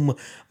Boom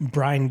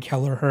Brian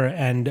Kelleher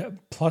and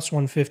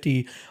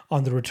 +150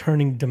 on the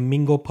returning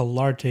Domingo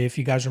Pilarte. If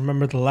you guys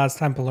remember the last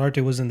time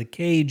Pilarte was in the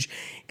cage,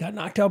 got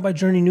knocked out by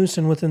Journey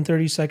Newsom within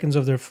 30 seconds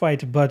of their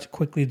fight, but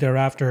quickly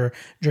thereafter,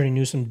 Journey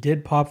Newsom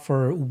did pop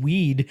for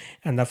weed,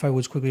 and that fight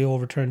was quickly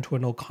overturned to a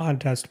no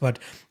contest. But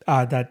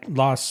that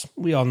loss,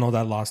 we all know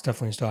that loss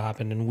definitely still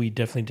happened, and weed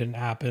definitely didn't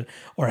happen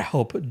or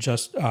help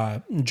just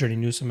Journey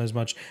Newsom as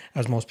much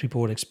as most most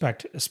people would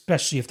expect,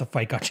 especially if the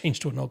fight got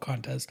changed to a no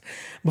contest.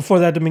 Before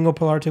that, Domingo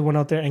Pilarte went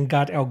out there and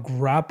got out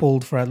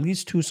grappled for at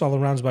least 2 solid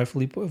rounds by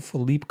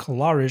Philippe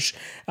Kolares,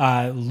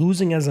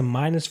 losing as a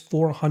minus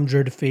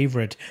 400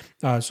 favorite.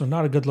 So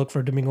not a good look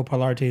for Domingo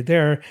Pilarte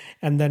there.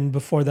 And then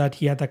before that,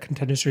 he had that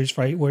Contender Series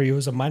fight where he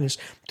was a minus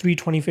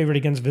 320 favorite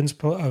against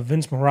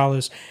Vince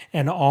Morales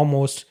and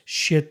almost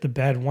shit the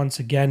bed once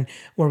again,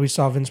 where we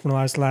saw Vince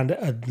Morales land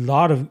a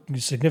lot of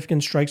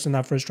significant strikes in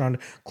that first round,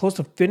 close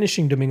to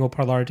finishing Domingo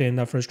Pilarte in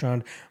that first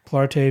round.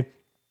 Pilarte,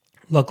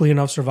 luckily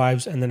enough,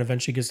 survives and then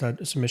eventually gets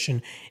that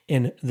submission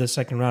in the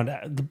second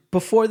round.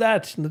 Before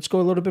that, let's go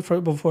a little bit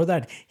further before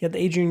that. He had the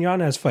Adrian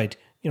Yanez fight.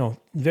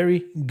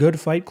 Very good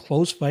fight,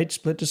 close fight,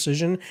 split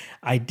decision.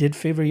 I did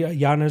favor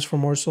Yanez for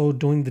more so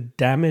doing the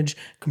damage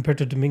compared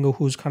to Domingo,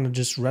 who's kind of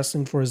just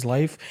wrestling for his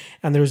life.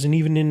 And there was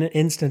even an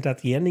instant at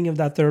the ending of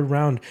that third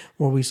round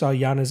where we saw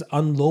Yanez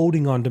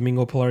unloading on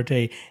Domingo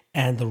Pilarte,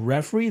 and the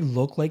referee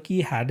looked like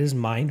he had his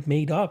mind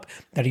made up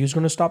that he was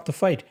going to stop the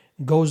fight.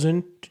 Goes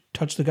in to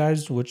touch the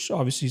guys, which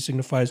obviously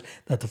signifies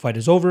that the fight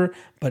is over.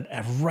 But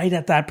right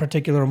at that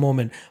particular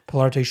moment,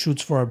 Pilarte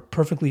shoots for a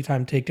perfectly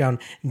timed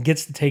takedown,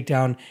 gets the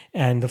takedown,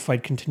 and the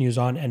fight continues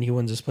on, and he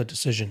wins a split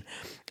decision.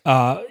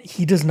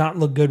 He does not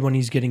look good when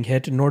he's getting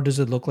hit, nor does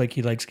it look like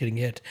he likes getting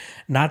hit.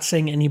 Not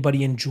saying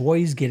anybody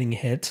enjoys getting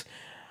hit,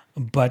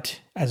 but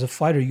as a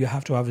fighter, you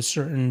have to have a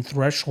certain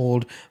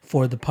threshold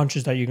for the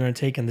punches that you're going to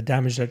take and the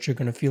damage that you're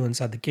going to feel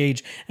inside the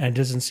cage. And it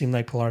doesn't seem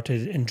like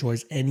Pilarte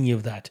enjoys any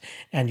of that.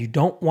 And you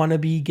don't want to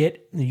be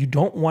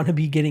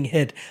getting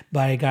hit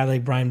by a guy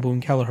like Brian Boone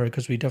Kelleher,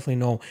 because we definitely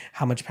know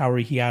how much power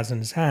he has in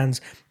his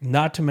hands.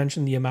 Not to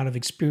mention the amount of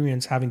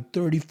experience, having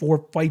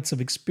 34 fights of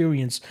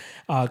experience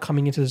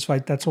coming into this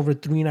fight. That's over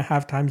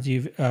 3.5 times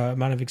the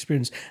amount of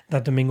experience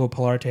that Domingo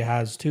Pilarte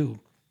has too.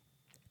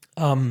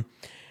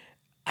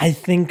 I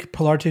think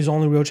Pilarte's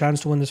only real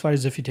chance to win this fight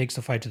is if he takes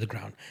the fight to the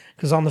ground,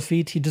 because on the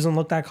feet he doesn't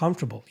look that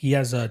comfortable. He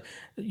has a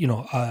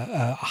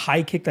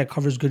high kick that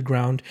covers good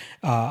ground,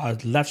 a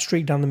left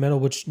straight down the middle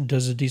which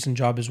does a decent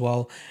job as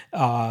well,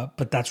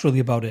 but that's really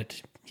about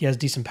it. He has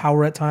decent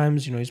power at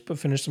times. He's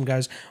finished some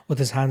guys with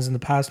his hands in the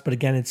past, but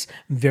again, it's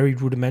very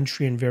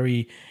rudimentary and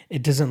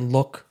it doesn't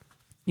look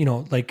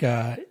like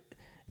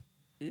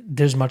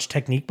there's much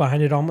technique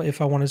behind it, if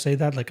I want to say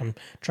that. Like, I'm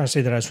trying to say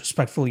that as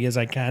respectfully as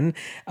I can.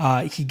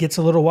 He gets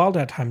a little wild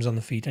at times on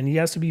the feet, and he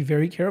has to be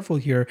very careful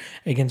here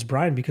against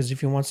Brian, because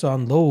if he wants to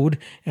unload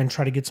and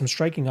try to get some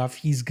striking off,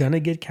 he's going to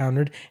get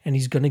countered and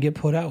he's going to get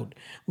put out.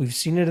 We've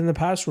seen it in the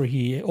past where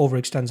he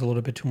overextends a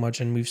little bit too much,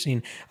 and we've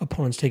seen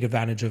opponents take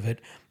advantage of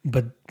it.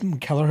 But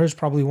Kelleher is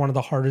probably one of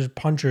the hardest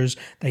punchers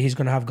that he's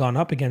going to have gone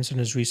up against in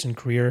his recent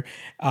career,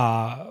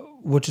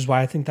 which is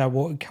why I think that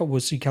we'll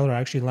see Kelleher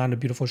actually land a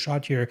beautiful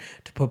shot here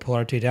to put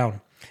Pilarte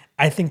down.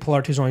 I think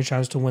Pilarte's only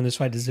chance to win this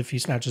fight is if he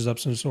snatches up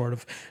some sort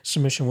of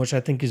submission, which I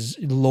think is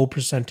low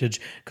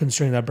percentage,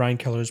 considering that Brian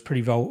Kelleher is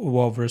pretty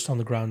well versed on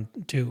the ground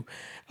too.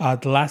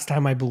 The last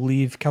time I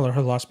believe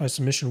Kelleher lost by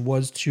submission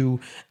was to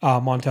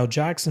Montel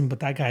Jackson, but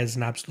that guy is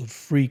an absolute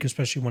freak,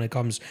 especially when it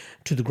comes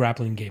to the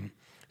grappling game.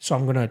 So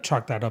I'm going to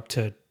chalk that up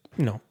to,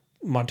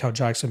 Montel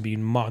Jackson being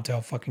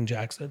Montel fucking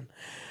Jackson.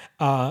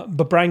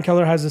 But Brian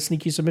Kelleher has a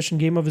sneaky submission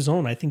game of his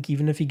own. I think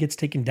even if he gets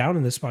taken down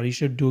in this spot, he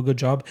should do a good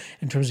job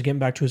in terms of getting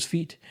back to his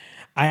feet.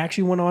 I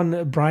actually went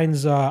on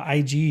Brian's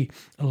IG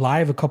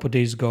live a couple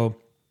days ago,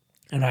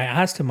 and I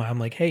asked him, I'm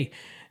like, hey,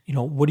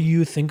 what do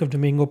you think of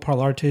Domingo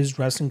Pilarte's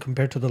wrestling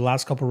compared to the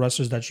last couple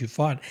wrestlers that you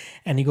fought?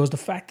 And he goes, the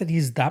fact that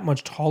he's that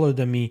much taller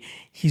than me,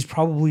 he's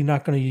probably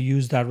not going to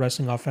use that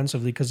wrestling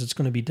offensively, because it's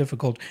going to be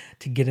difficult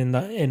to get in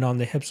on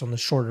the hips on the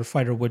shorter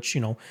fighter, which,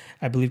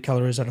 I believe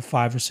Kelleher is at a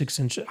 5 or 6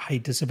 inch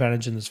height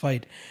disadvantage in this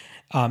fight.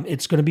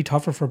 It's going to be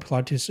tougher for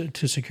Pilarte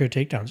to secure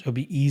takedowns. It'll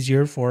be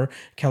easier for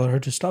Kelleher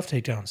to stuff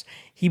takedowns.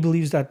 He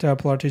believes that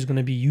Pilarte is going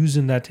to be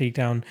using that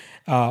takedown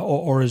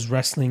or is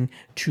wrestling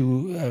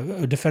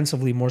to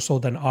defensively more so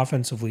than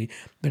offensively.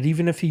 But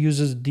even if he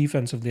uses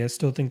defensively, I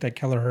still think that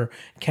Kelleher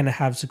can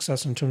have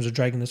success in terms of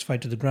dragging this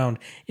fight to the ground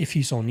if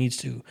he so needs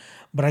to.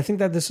 But I think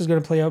that this is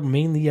going to play out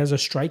mainly as a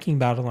striking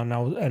battle,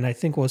 and I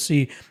think we'll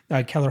see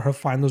Kelleher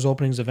find those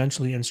openings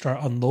eventually and start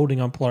unloading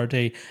on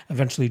Pilarte,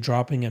 eventually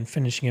dropping and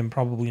finishing him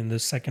probably in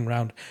the second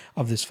round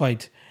of this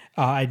fight.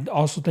 I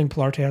also think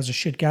Pilarte has a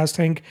shit gas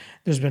tank.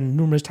 There's been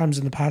numerous times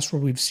in the past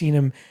where we've seen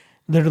him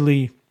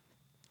literally,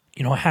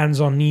 hands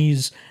on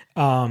knees,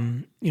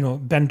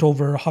 bent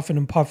over, huffing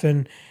and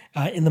puffing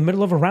in the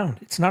middle of a round.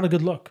 It's not a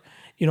good look.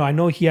 I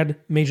know he had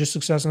major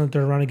success in the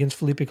third round against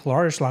Felipe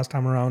Kolares last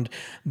time around,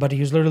 but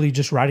he was literally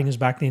just riding his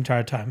back the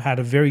entire time. Had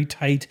a very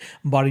tight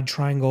body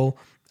triangle,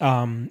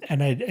 and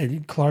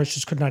Kolares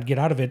just could not get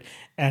out of it.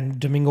 And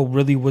Domingo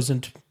really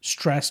wasn't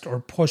stressed or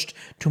pushed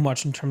too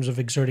much in terms of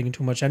exerting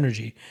too much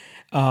energy.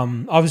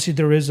 Obviously,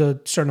 there is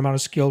a certain amount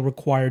of skill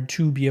required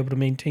to be able to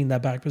maintain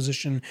that back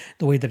position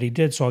the way that he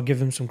did, so I'll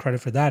give him some credit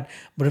for that.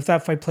 But if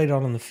that fight played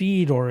out on the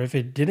feet, or if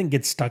it didn't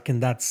get stuck in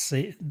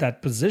that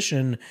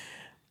position,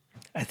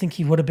 I think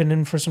he would have been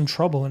in for some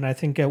trouble. And I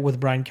think with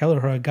Brian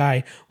Kelleher, a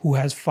guy who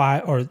has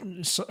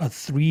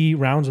 3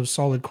 rounds of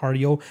solid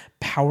cardio,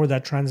 power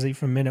that translate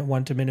from minute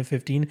 1 to minute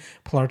 15,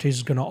 Pilates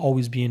is going to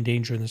always be in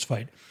danger in this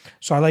fight.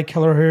 So I like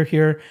Kelleher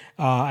here.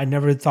 I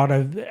never thought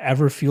I'd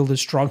ever feel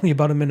this strongly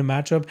about him in a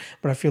matchup,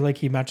 but I feel like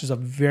he matches up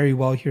very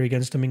well here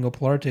against Domingo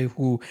Pilarte,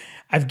 who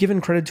I've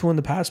given credit to in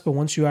the past, but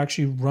once you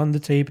actually run the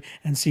tape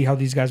and see how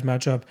these guys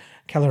match up,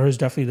 Kelleher is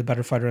definitely the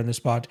better fighter in this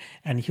spot,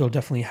 and he'll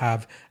definitely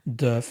have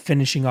the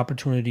finishing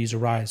opportunities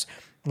arise.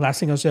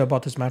 Last thing I'll say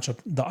about this matchup,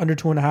 the under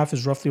 2.5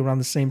 is roughly around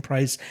the same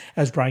price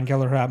as Brian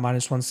Kelleher at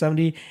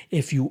 -170.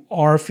 If you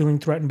are feeling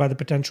threatened by the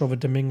potential of a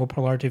Domingo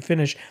Pilarte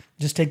finish,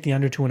 just take the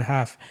under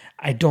 2.5.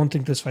 I don't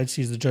think this fight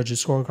sees the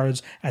judges'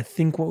 scorecards. I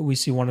think what we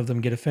see one of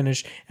them get a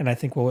finish, and I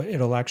think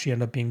it'll actually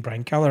end up being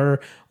Brian Kelleher,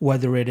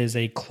 whether it is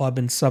a club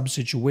and sub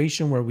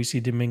situation where we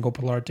see Domingo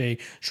Pilarte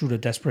shoot a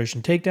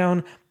desperation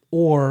takedown,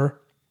 or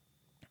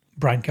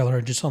Brian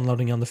Kelleher just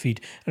unloading on the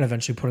feet and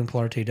eventually putting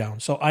Pilarte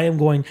down. So I am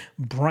going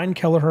Brian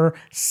Kelleher,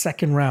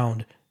 second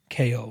round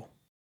KO.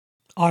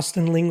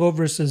 Austin Lingo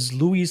versus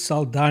Luis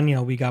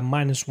Saldana. We got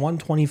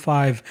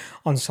 -125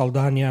 on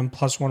Saldana and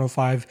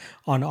 +105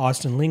 on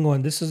Austin Lingo.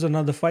 And this is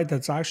another fight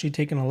that's actually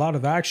taken a lot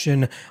of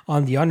action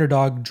on the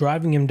underdog,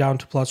 driving him down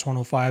to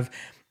 +105.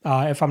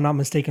 If I'm not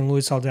mistaken,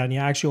 Luis Saldana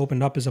actually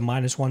opened up as a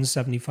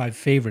 -175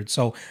 favorite.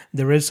 So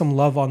there is some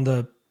love on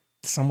the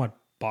somewhat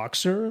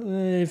boxer,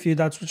 if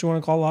that's what you want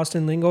to call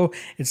Austin Lingo.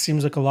 It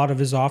seems like a lot of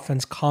his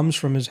offense comes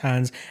from his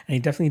hands, and he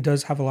definitely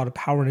does have a lot of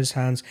power in his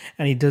hands,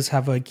 and he does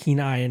have a keen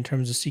eye in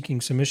terms of seeking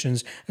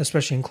submissions,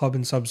 especially in club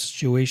and sub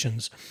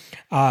situations.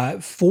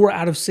 4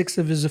 out of 6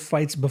 of his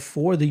fights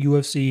before the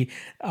UFC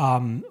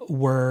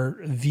were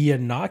via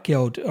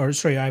knockout, or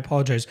sorry, I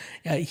apologize.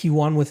 He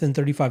won within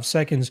 35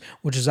 seconds,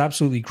 which is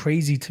absolutely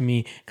crazy to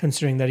me,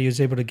 considering that he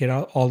was able to get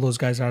all those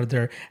guys out of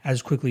there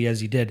as quickly as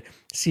he did.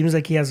 Seems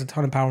like he has a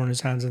ton of power in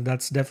his hands, and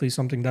that's definitely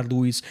something that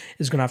Luis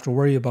is going to have to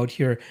worry about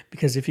here,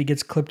 because if he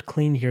gets clipped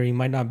clean here, he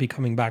might not be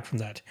coming back from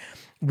that.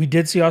 We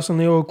did see Austin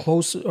Lingo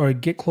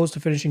get close to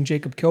finishing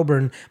Jacob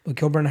Kilburn, but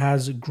Kilburn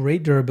has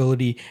great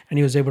durability, and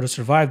he was able to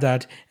survive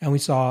that, and we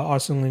saw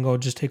Austin Lingo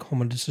just take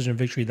home a decision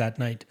victory that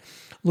night.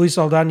 Luis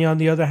Saldana, on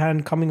the other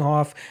hand, coming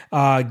off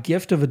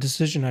gift of a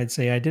decision, I'd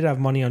say. I did have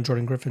money on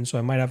Jordan Griffin, so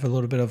I might have a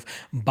little bit of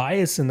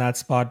bias in that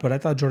spot, but I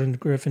thought Jordan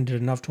Griffin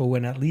did enough to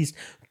win at least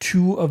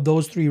 2 of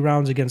those 3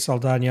 rounds against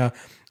Saldana.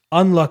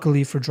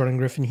 Unluckily for Jordan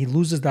Griffin, he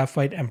loses that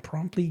fight and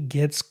promptly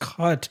gets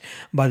cut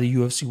by the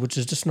UFC, which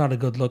is just not a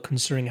good look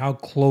considering how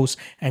close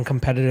and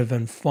competitive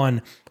and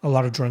fun a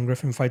lot of Jordan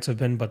Griffin fights have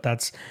been, but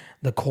that's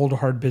the cold,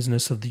 hard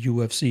business of the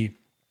UFC.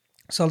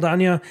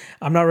 Saldana,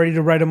 I'm not ready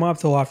to write him up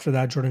though after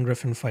that Jordan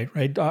Griffin fight,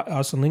 right?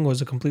 Austin Lingo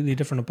is a completely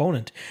different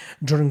opponent.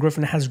 Jordan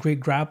Griffin has great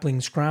grappling,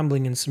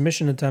 scrambling, and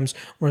submission attempts,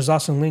 whereas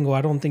Austin Lingo,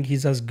 I don't think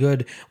he's as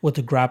good with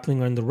the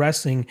grappling or in the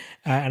wrestling,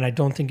 and I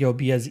don't think it'll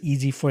be as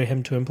easy for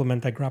him to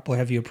implement that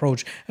grapple-heavy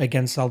approach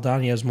against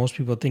Saldana as most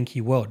people think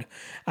he would.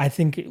 I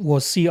think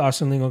we'll see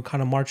Austin Lingo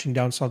kind of marching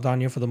down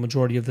Saldana for the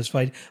majority of this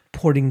fight,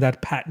 putting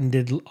that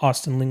patented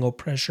Austin Lingo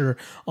pressure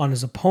on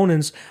his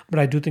opponents, but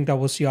I do think that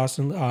we'll see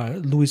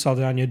Luis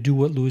Saldana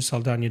do what Luis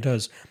Saldana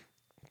does.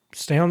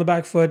 Stay on the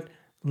back foot,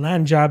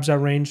 land jabs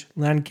at range,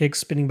 land kicks,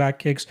 spinning back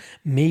kicks,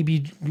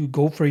 maybe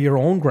go for your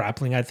own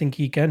grappling. I think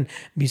he can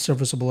be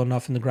serviceable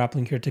enough in the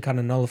grappling here to kind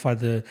of nullify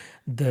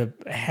the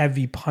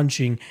heavy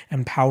punching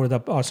and power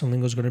that Austin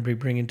Lingo is going to be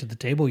bringing to the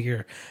table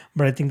here.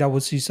 But I think that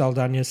we'll see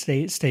Saldana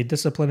stay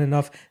disciplined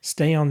enough,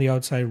 stay on the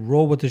outside,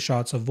 roll with the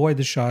shots, avoid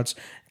the shots,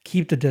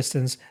 keep the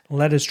distance,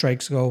 let his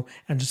strikes go,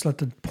 and just let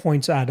the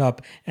points add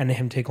up and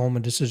him take home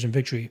a decision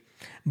victory.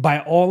 By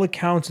all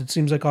accounts, it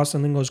seems like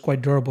Austin Lingo is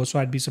quite durable, so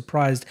I'd be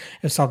surprised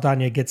if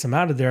Saldana gets him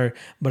out of there.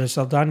 But if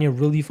Saldana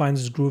really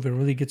finds his groove and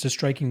really gets his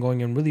striking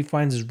going and really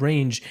finds his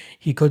range,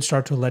 he could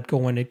start to let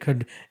go and it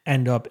could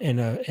end up in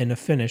a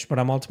finish. But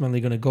I'm ultimately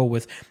going to go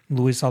with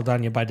Luis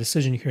Saldana by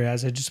decision here,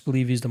 as I just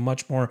believe he's the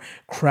much more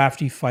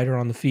crafty fighter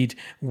on the feet,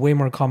 way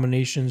more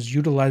combinations,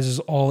 utilizes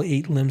all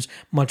 8 limbs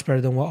much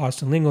better than what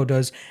Austin Lingo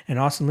does. And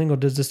Austin Lingo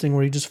does this thing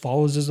where he just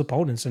follows his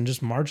opponents and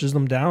just marches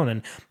them down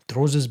and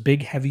throws his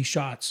big, heavy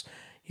shots.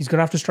 He's going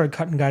to have to start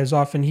cutting guys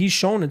off, and he's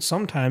shown it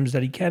sometimes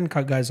that he can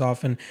cut guys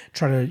off and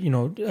try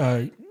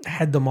to,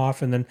 head them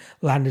off and then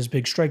land his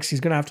big strikes. He's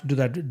going to have to do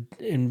that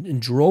in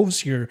droves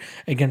here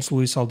against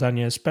Luis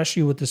Saldana,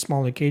 especially with the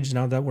smaller cage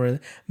now that we're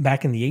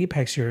back in the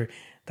Apex here.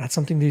 That's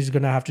something that he's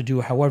going to have to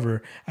do.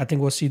 However, I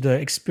think we'll see the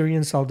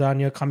experienced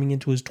Saldana coming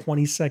into his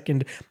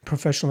 22nd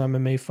professional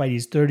MMA fight.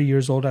 He's 30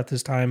 years old at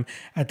this time.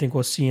 I think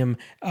we'll see him,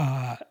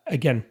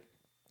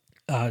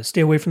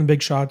 stay away from the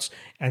big shots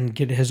and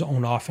get his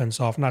own offense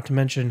off. Not to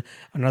mention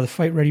another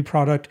fight-ready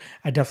product.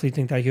 I definitely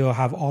think that he'll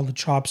have all the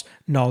chops,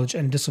 knowledge,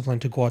 and discipline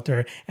to go out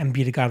there and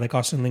beat a guy like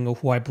Austin Lingo,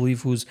 who I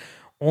believe whose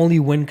only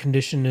win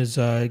condition is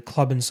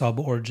club and sub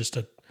or just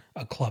a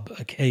a club,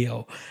 a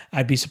KO.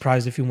 I'd be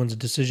surprised if he wins a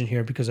decision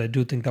here because I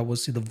do think that we'll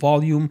see the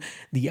volume,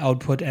 the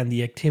output, and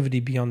the activity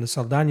be on the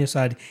Saldana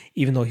side,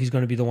 even though he's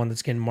going to be the one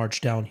that's getting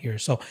marched down here.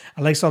 So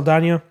I like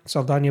Saldana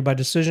by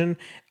decision.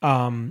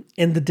 In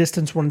the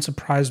distance wouldn't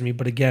surprise me,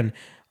 but again,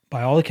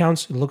 by all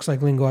accounts, it looks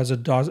like Lingo has a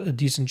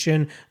decent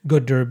chin,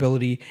 good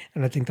durability,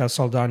 and I think that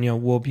Saldana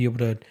will be able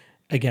to,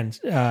 again,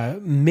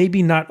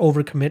 maybe not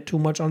overcommit too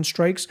much on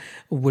strikes,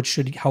 which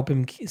should help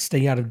him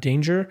stay out of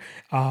danger,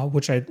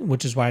 which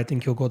is why I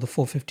think he'll go the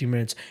full 50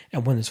 minutes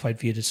and win this fight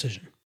via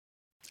decision.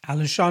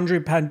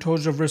 Alexandre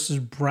Pantoja versus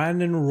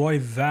Brandon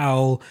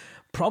Royval.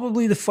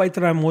 Probably the fight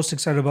that I'm most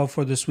excited about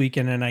for this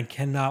weekend, and I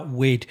cannot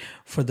wait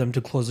for them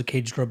to close the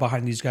cage door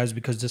behind these guys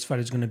because this fight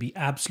is going to be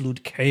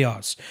absolute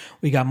chaos.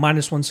 We got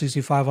minus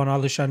 165 on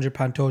Alexandre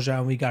Pantoja,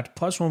 and we got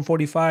plus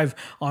 145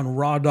 on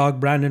Raw Dog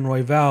Brandon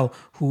Royval,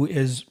 who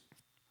is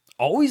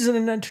always in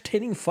an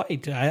entertaining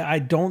fight. I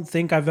don't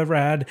think I've ever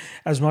had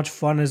as much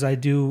fun as I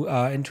do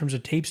in terms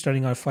of tape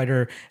studying on a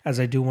fighter as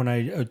I do when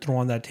I throw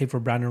on that tape for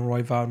Brandon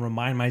Royval and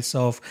remind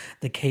myself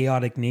the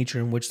chaotic nature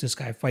in which this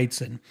guy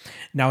fights in.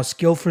 Now,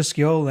 skill for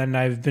skill, and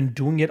I've been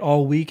doing it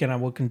all week and I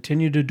will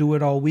continue to do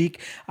it all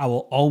week. I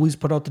will always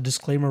put out the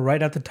disclaimer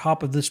right at the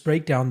top of this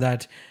breakdown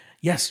that,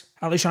 yes,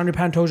 Alexandre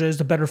Pantoja is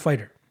the better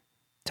fighter.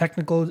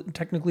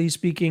 Technically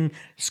speaking,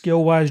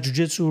 skill-wise,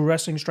 jiu-jitsu,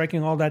 wrestling,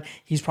 striking, all that,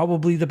 he's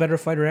probably the better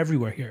fighter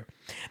everywhere here.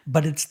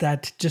 But it's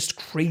that just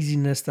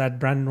craziness that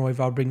Brandon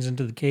Royval brings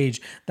into the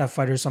cage that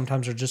fighters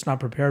sometimes are just not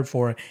prepared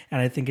for.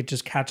 And I think it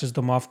just catches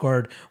them off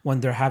guard when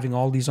they're having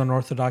all these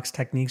unorthodox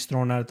techniques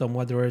thrown at them,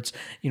 whether it's,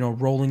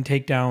 rolling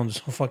takedowns,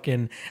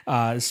 fucking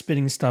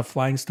spinning stuff,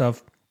 flying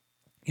stuff,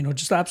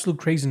 just absolute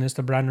craziness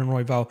that Brandon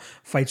Royval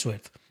fights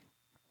with.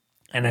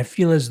 And I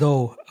feel as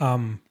though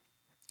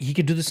he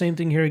could do the same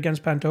thing here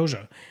against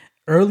Pantoja.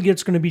 Early,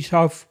 it's going to be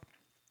tough.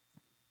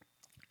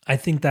 I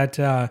think that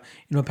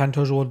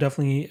Pantoja will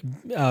definitely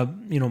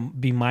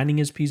be minding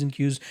his P's and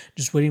Q's,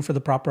 just waiting for the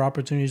proper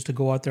opportunities to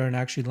go out there and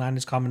actually land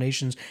his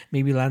combinations,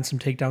 maybe land some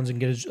takedowns and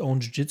get his own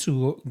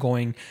jiu-jitsu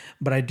going.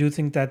 But I do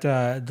think that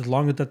the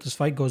longer that this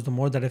fight goes, the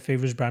more that it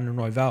favors Brandon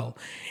Royval.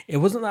 It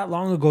wasn't that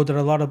long ago that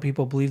a lot of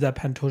people believe that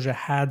Pantoja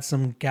had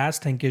some gas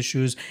tank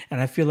issues,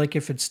 and I feel like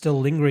if it's still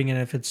lingering and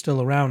if it's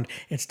still around,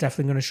 it's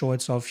definitely going to show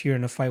itself here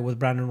in a fight with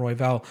Brandon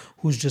Royval,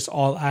 who's just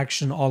all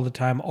action all the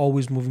time,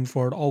 always moving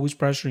forward, always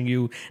pressuring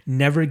you,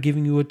 never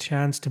giving you a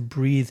chance to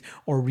breathe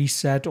or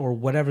reset or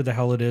whatever the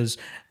hell it is.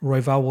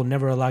 Royval will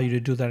never allow you to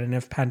do that. And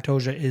if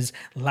Pantoja is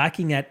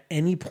lacking at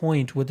any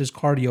point with his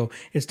cardio,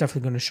 it's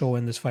definitely going to show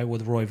in this fight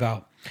with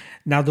Royval.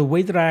 Now, the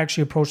way that I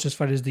actually approach this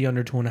fight is the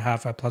under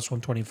 2.5 at plus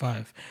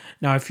 125.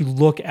 Now, if you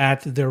look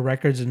at their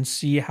records and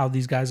see how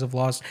these guys have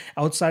lost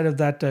outside of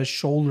that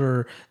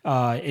shoulder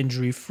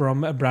injury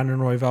from Brandon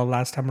Royval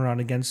last time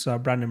around against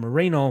Brandon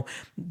Moreno,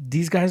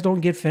 these guys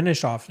don't get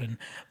finished often.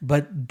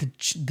 But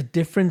the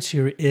difference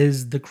here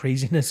is the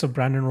craziness of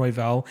Brandon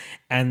Royval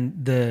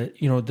and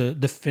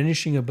the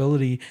finishing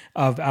ability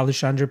of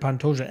Alexandre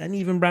Pantoja and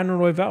even Brandon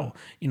Royval.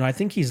 I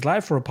think he's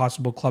live for a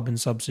possible club and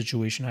sub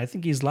situation. I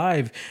think he's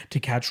live to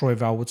catch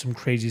Royval with some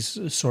crazy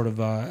sort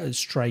of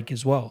strike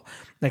as well.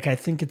 Like, I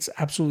think it's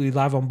absolutely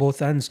live on both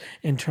ends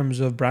in terms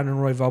of Brandon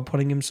Royval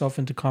putting himself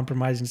into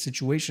compromising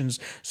situations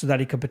so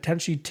that he could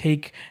potentially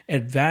take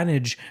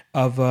advantage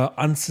of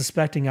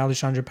unsuspecting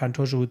Alexandre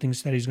Pantoja, who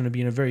thinks that he's going to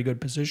be in a very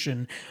good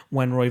position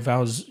when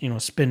Royval's,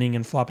 spinning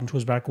and flopping to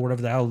his back or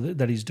whatever the hell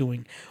that he's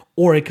doing.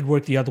 Or it could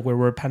work the other way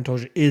where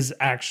Pantoja is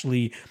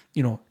actually,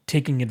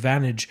 taking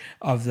advantage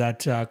of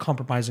that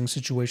compromising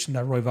situation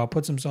that Royval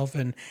puts himself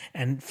in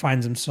and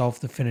finds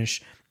himself the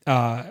finish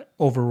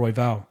over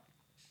Royval.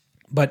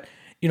 But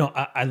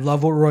I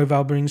love what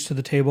Royval brings to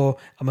the table.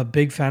 I'm a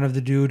big fan of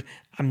the dude.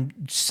 I'm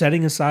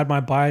setting aside my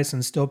bias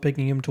and still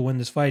picking him to win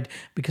this fight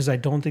because I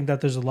don't think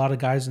that there's a lot of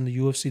guys in the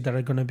UFC that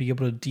are going to be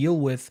able to deal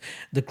with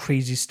the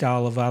crazy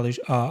style of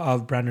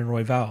Brandon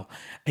Royval.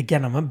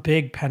 Again, I'm a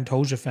big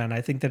Pantoja fan.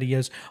 I think that he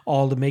has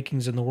all the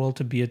makings in the world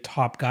to be a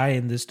top guy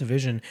in this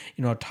division,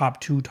 a top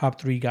 2, top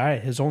 3 guy.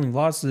 His only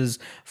loss is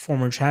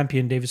former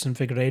champion Deiveson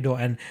Figueiredo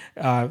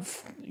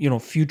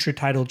and, future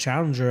title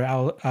challenger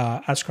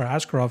Askar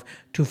Askarov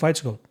 2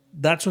 fights ago.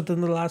 That's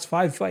within the last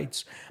 5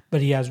 fights. But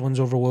he has wins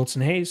over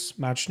Wilson Hayes,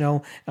 Matt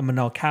Schnell, and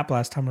Manel Kape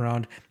last time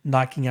around,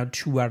 knocking out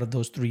 2 out of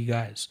those 3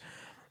 guys.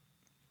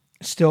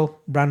 Still,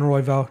 Brandon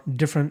Royval,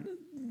 different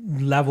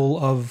level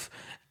of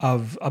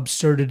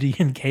absurdity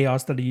and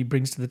chaos that he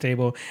brings to the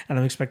table, and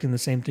I'm expecting the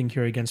same thing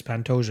here against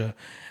Pantoja.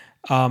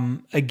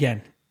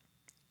 Again,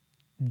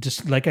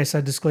 just like I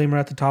said, disclaimer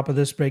at the top of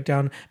this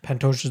breakdown,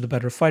 Pantoja is the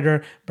better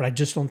fighter, but I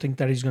just don't think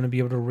that he's going to be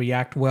able to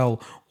react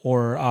well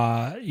or,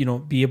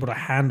 be able to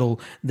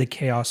handle the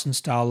chaos and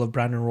style of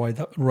Brandon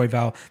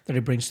Royval that he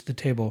brings to the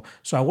table.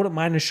 So I wouldn't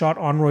mind a shot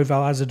on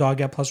Royval as a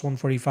dog at plus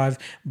 145,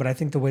 but I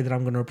think the way that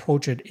I'm going to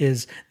approach it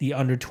is the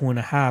under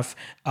 2.5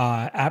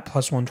 at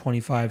plus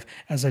 125,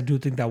 as I do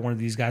think that one of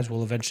these guys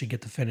will eventually get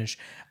the finish.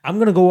 I'm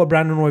going to go with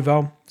Brandon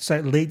Royval,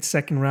 late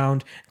second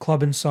round,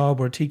 club and sub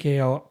or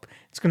TKO.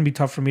 It's going to be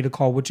tough for me to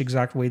call which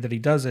exact way that he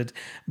does it,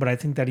 but I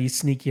think that he's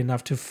sneaky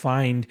enough to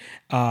find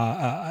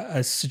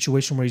a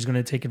situation where he's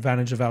going to take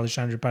advantage of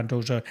Alexandre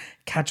Pantoja,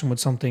 catch him with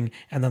something,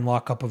 and then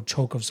lock up a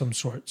choke of some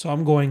sort. So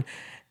I'm going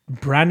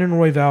Brandon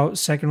Royval,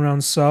 second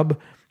round sub.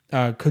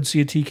 Could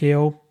see a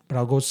TKO, but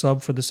I'll go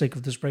sub for the sake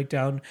of this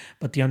breakdown.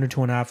 But the under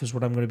 2.5 is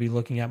what I'm going to be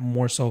looking at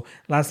more so.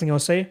 Last thing I'll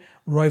say,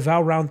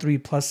 Royval round 3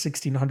 plus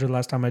 1600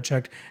 last time I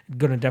checked.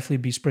 Going to definitely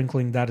be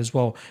sprinkling that as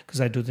well because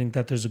I do think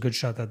that there's a good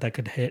shot that that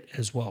could hit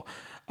as well.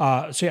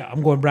 So yeah,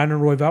 I'm going Brandon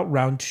Royval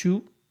round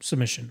 2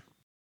 submission.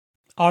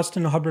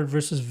 Austin Hubbard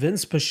versus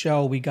Vince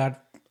Pichel. We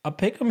got a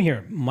pick 'em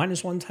here,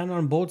 minus 110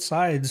 on both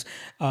sides.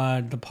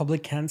 The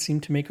public can't seem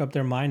to make up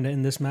their mind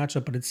in this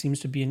matchup, but it seems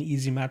to be an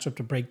easy matchup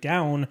to break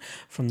down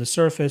from the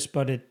surface.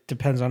 But it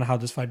depends on how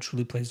this fight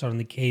truly plays out in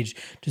the cage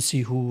to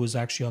see who was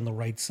actually on the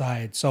right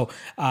side. So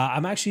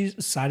I'm actually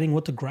siding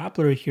with the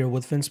grappler here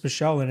with Vince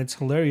Pichel, and it's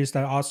hilarious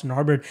that Austin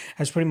Hubbard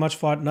has pretty much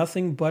fought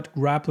nothing but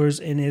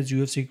grapplers in his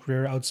UFC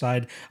career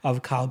outside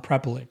of Kyle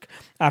Prepelic.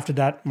 After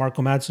that,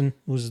 Marco Madsen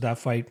loses that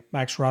fight.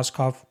 Max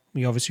Roskopf,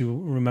 we obviously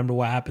remember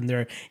what happened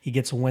there. He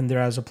gets a win there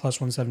as a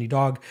plus 170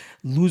 dog.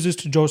 Loses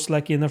to Joe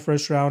Selecki in the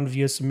first round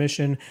via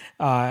submission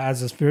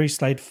as a very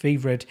slight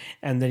favorite.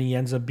 And then he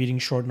ends up beating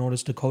short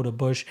notice Dakota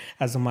Bush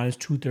as a minus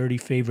 230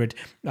 favorite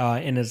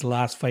in his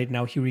last fight.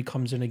 Now here he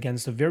comes in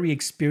against a very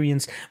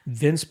experienced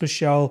Vince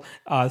Pichel,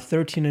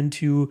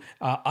 13-2,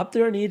 up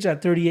there in age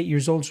at 38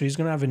 years old. So he's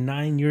going to have a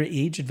 9-year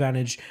age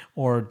advantage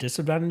or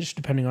disadvantage,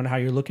 depending on how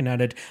you're looking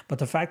at it. But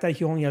the fact that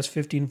he only has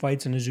 15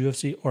 fights in his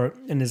UFC or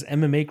in his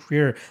MMA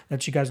career,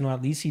 let you guys know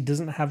at least he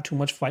doesn't have too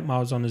much fight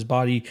miles on his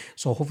body.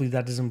 So hopefully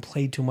that doesn't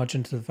play too much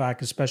into the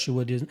fact,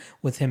 especially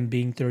with him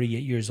being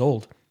 38 years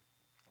old.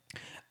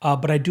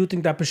 But I do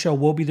think that Pichel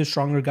will be the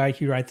stronger guy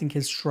here. I think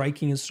his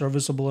striking is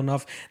serviceable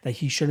enough that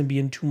he shouldn't be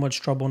in too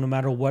much trouble no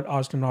matter what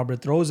Austin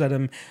Hubbard throws at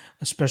him,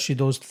 especially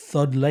those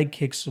thud leg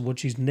kicks,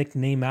 which he's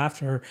nicknamed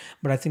after.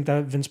 But I think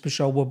that Vince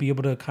Pichel will be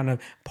able to kind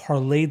of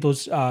parlay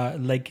those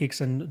leg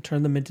kicks and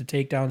turn them into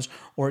takedowns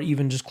or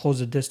even just close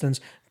the distance,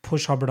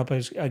 push Hubbard up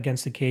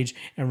against the cage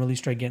and really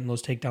start getting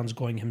those takedowns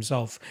going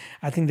himself.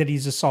 I think that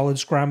he's a solid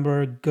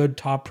scrambler, good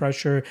top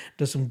pressure,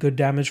 does some good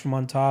damage from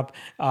on top,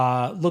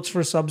 looks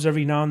for subs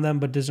every now and then,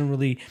 but doesn't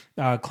really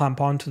clamp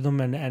onto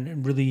them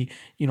and really,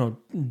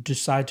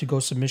 decide to go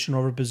submission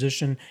over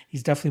position.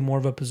 He's definitely more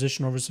of a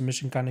position over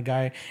submission kind of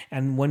guy.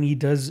 And when he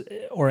does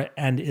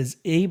and is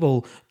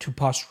able to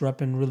posture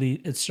up and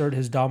really assert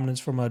his dominance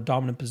from a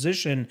dominant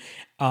position,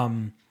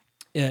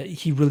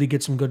 he really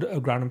gets some good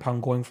ground and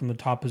pound going from the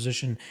top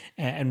position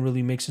and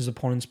really makes his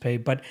opponents pay.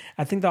 But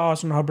I think that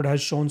Austin Hubbard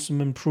has shown some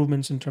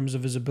improvements in terms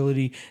of his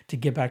ability to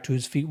get back to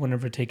his feet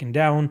whenever taken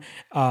down.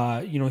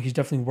 He's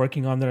definitely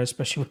working on that,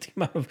 especially with the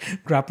amount of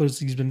grapplers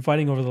he's been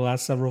fighting over the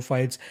last several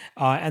fights.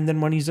 And then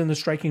when he's in the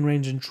striking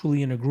range and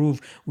truly in a groove,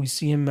 we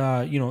see him,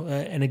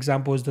 an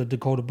example is the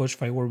Dakota Bush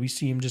fight where we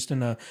see him just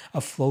in a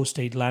flow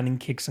state, landing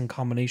kicks and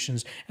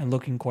combinations and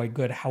looking quite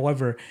good.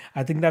 However,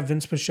 I think that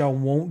Vince Pichel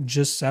won't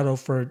just settle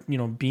for,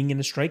 being in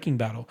a striking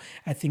battle.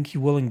 I think he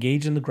will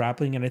engage in the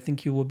grappling, and I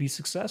think he will be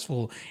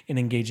successful in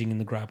engaging in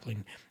the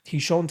grappling.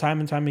 He's shown time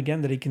and time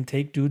again that he can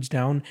take dudes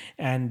down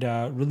and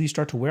really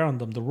start to wear on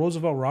them. The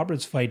Roosevelt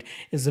Roberts fight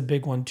is a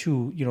big one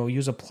too. He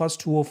was a plus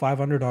 205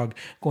 underdog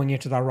going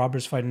into that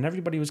Roberts fight, and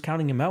everybody was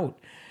counting him out.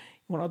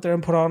 He went out there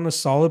and put on a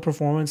solid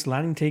performance,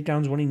 landing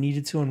takedowns when he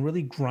needed to, and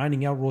really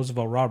grinding out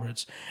Roosevelt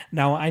Roberts.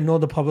 Now, I know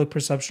the public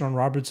perception on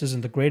Roberts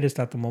isn't the greatest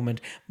at the moment,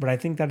 but I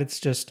think that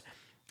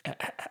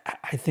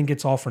I think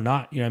it's all for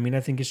naught. I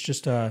think it's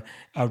just a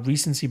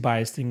recency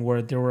bias thing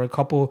where there were a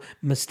couple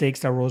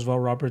mistakes that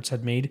Roosevelt Roberts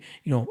had made.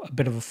 A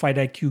bit of a fight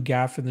IQ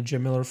gaffe in the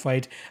Jim Miller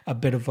fight, a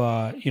bit of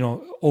a,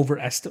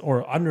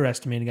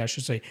 underestimating, I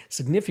should say,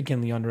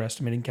 significantly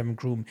underestimating Kevin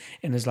Croom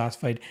in his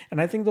last fight.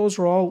 And I think those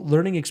are all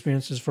learning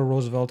experiences for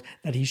Roosevelt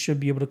that he should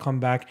be able to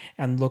come back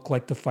and look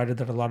like the fighter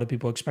that a lot of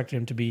people expected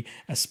him to be,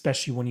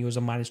 especially when he was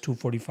a minus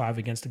 245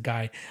 against a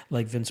guy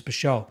like Vince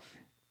Pichel.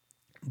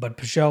 But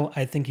Pichel,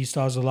 I think he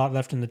still has a lot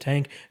left in the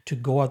tank to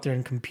go out there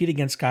and compete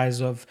against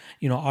guys of,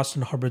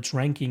 Austin Hubbard's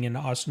ranking and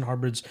Austin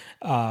Hubbard's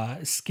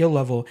skill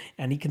level,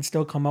 and he can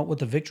still come out with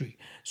a victory.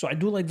 So I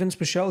do like Vince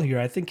Pichel here.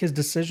 I think his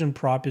decision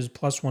prop is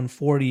plus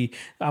 140.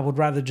 I would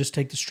rather just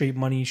take the straight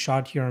money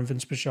shot here on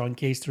Vince Pichel in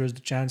case there is the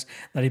chance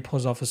that he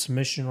pulls off a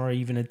submission or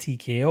even a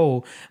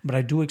TKO. But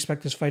I do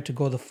expect this fight to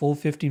go the full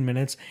 15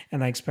 minutes,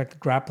 and I expect the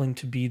grappling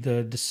to be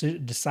the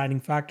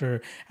deciding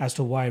factor as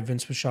to why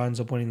Vince Pichel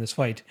ends up winning this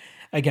fight.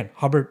 Again,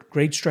 Hubbard,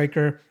 great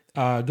striker,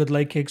 good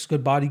leg kicks,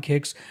 good body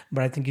kicks,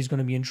 but I think he's going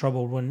to be in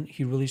trouble when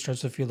he really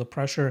starts to feel the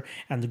pressure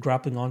and the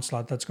grappling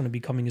onslaught that's going to be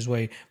coming his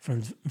way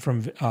from Vince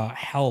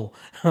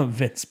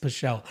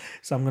Pichel.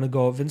 So I'm going to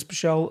go Vince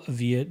Pichel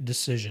via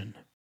decision.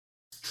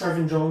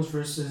 Trevin Jones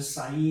versus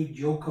Said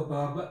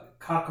Yokubab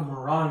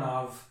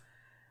Kakhramonov.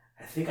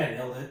 I think I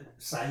nailed it.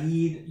 Said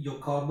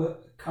Yokub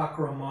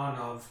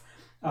Kakhramonov.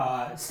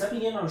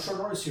 Stepping in on short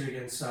notice here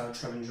against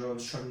Trevin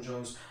Jones. Trevin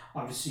Jones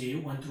Obviously,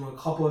 went through a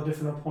couple of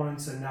different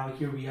opponents, and now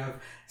here we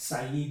have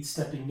Saeed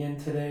stepping in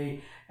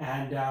today.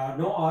 And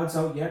no odds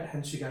out yet,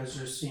 hence you guys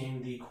are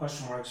seeing the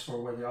question marks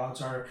for where the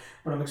odds are.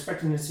 But I'm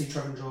expecting to see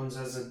Trevin Jones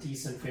as a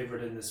decent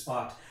favorite in this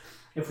spot.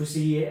 If we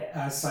see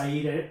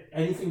Saeed at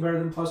anything better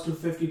than plus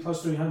 250,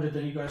 plus 300,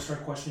 then you guys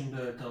start questioning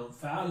the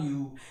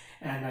value.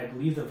 And I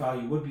believe the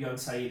value would be on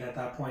Saeed at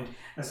that point,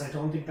 as I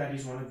don't think that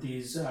he's one of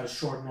these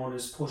short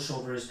notice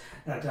pushovers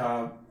that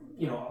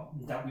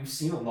that we've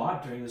seen a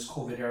lot during this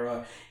COVID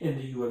era in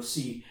the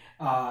UFC.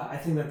 I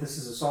think that this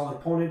is a solid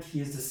opponent. He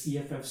is the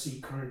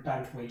CFFC current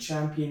bantamweight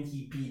champion.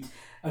 He beat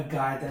a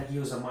guy that he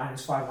was a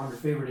minus 500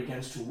 favorite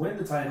against to win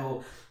the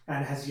title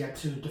and has yet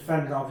to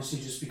defend it, obviously,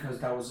 just because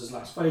that was his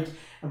last fight.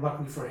 And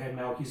luckily for him,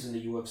 now he's in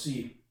the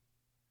UFC.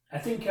 I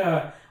think,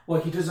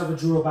 he does have a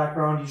judo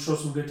background. He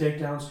shows some good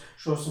takedowns,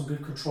 shows some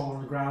good control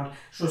on the ground,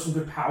 shows some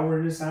good power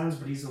in his hands,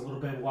 but he's a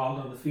little bit wild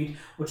on the feet,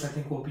 which I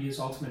think will be his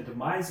ultimate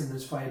demise in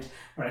this fight.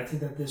 But I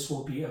think that this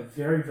will be a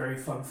very, very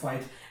fun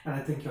fight, and I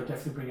think he'll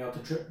definitely bring out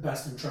the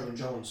best in Trevin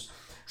Jones.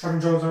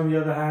 Trevin Jones, on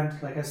the other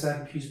hand, like I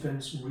said, he's been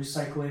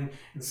recycling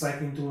and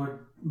cycling through a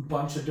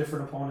bunch of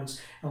different opponents.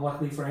 And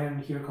luckily for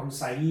him, here comes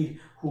Saeed,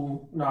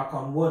 who, knock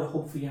on wood,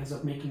 hopefully ends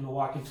up making the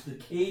walk into the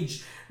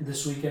cage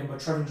this weekend. But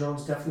Trevin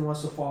Jones definitely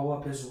wants to follow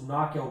up his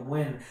knockout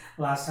win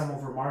last time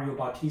over Mario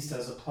Bautista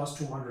as a plus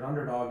 200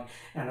 underdog.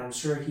 And I'm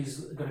sure he's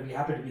going to be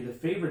happy to be the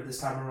favorite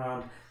this time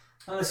around.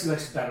 Unless he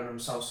likes to bet on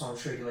himself, so I'm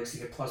sure he likes to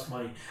get plus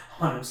money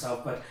on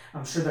himself. But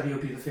I'm sure that he'll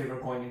be the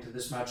favorite going into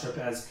this matchup,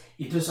 as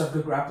he does have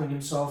good grappling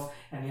himself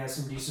and he has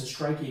some decent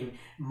striking.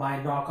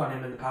 My knock on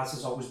him in the past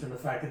has always been the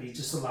fact that he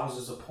just allows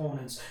his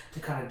opponents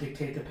to kind of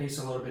dictate the pace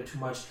a little bit too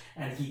much,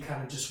 and he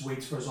kind of just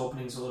waits for his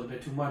openings a little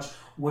bit too much,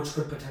 which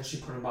could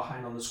potentially put him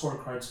behind on the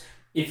scorecards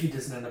if he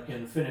doesn't end up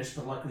getting the finish.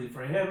 But luckily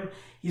for him,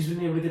 he's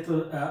been able to get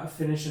the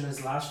finish in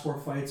his last 4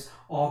 fights,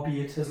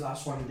 albeit his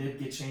last one did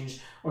get changed,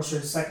 or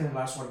sorry, his second and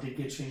last one did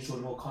get changed to a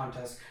no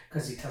contest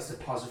because he tested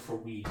positive for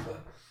weed.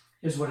 But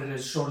is what it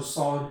is. Showed a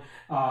solid,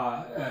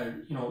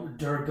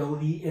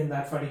 durability in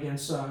that fight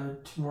against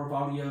Timur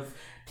Valiev,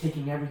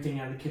 taking everything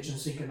out of the kitchen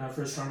sink in that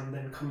first round and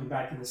then coming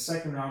back in the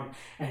second round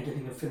and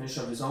getting a finish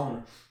of his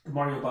own. The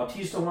Mario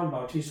Bautista one,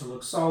 Bautista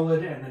looked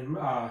solid, and then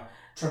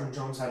Trevin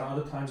Jones had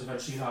other plans,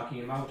 eventually knocking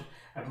him out.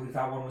 I believe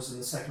that one was in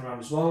the second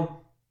round as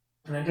well.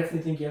 And I definitely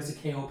think he has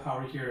the KO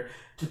power here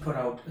to put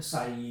out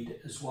Saeed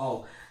as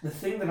well. The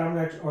thing that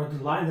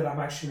the line that I'm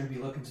actually going to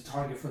be looking to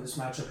target for this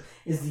matchup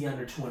is the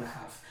under 2.5.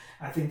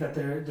 I think that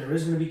there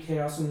is going to be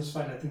chaos in this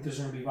fight. I think there's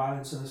going to be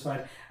violence in this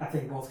fight. I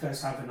think both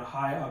guys have a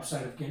high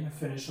upside of getting a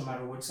finish no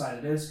matter which side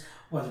it is,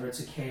 whether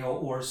it's a KO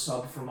or a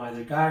sub from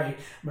either guy.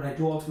 But I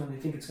do ultimately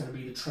think it's going to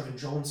be the Trevin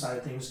Jones side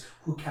of things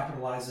who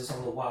capitalizes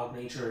on the wild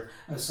nature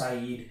of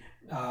Saeed's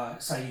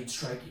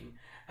striking.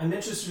 I'm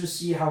interested to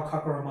see how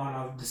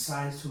Kakhramonov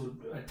decides to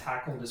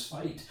tackle this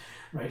fight.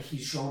 Right,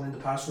 he's shown in the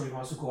past where he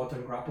wants to go out there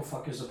and grapple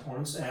fuck his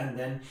opponents, and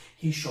then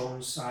he's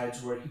shown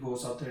sides where he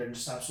goes out there and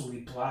just absolutely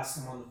blasts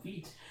them on the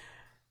feet.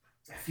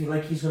 I feel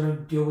like he's going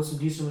to deal with some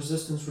decent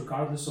resistance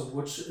regardless of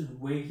which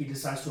way he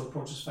decides to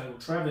approach this fight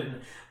with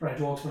Trevin, but I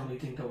do ultimately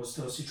think that we'll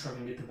still see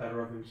Trevin get the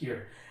better of him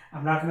here.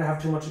 I'm not going to have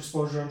too much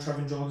exposure on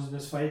Trevin Jones in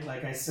this fight.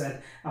 Like I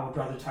said, I would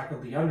rather tackle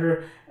the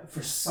under.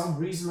 For some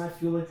reason, I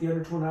feel like the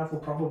under 2.5 will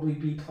probably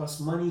be plus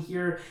money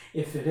here.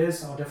 If it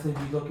is, I'll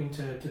definitely be looking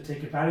to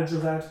take advantage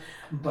of that.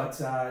 But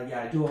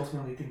I do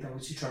ultimately think that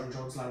we see Trevin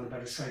Jones land the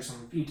better strikes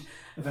on the feet,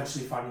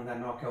 eventually finding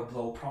that knockout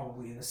blow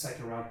probably in the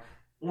second round,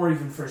 or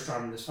even first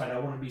round in this fight. I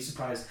wouldn't be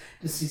surprised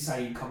to see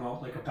Saeed come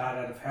out like a bat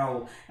out of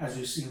hell, as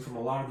we've seen from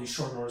a lot of these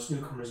short notice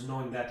newcomers,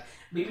 knowing that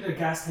maybe their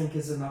gas tank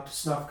isn't up to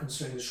snuff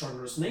considering the short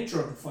notice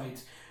nature of the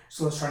fight.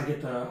 So let's try to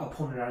get the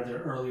opponent out of there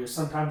earlier.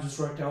 Sometimes it's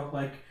worked out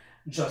like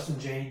Justin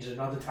James, and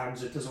other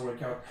times it doesn't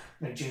work out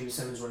like Jamie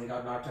Simmons when he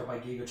got knocked out by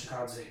Giga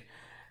Chikadze.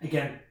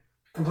 Again,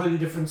 completely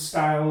different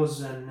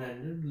styles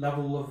and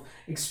level of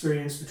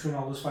experience between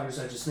all those fighters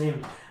I just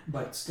named,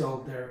 but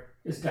still there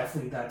is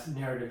definitely that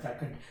narrative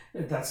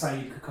that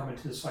Saeed could come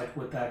into this fight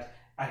with that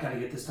I got to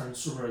get this done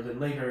sooner than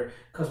later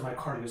because my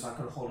cardio is not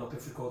going to hold up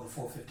if we go the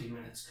full 15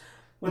 minutes.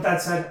 With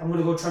that said, I'm going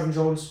to go Trevin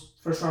Jones,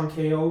 first round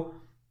KO,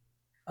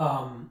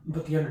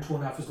 but the under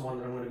 2.5 is the one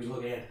that I'm going to be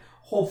looking at.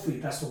 Hopefully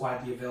that's the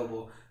widely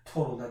available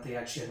total that they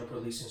actually end up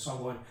releasing. So I'm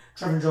going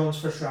Trevin Jones,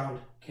 first round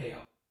KO.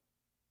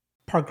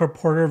 Parker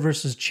Porter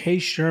versus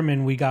Chase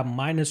Sherman. We got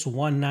minus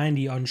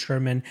 190 on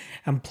Sherman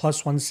and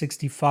plus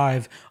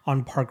 165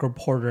 on Parker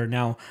Porter.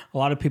 Now, a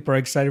lot of people are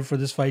excited for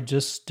this fight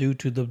just due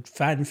to the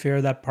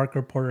fanfare that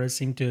Parker Porter has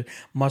seemed to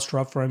muster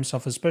up for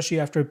himself,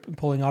 especially after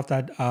pulling off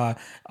that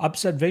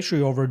upset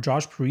victory over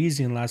Josh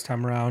Parisian last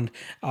time around.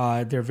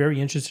 They're very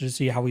interested to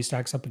see how he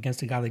stacks up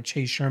against a guy like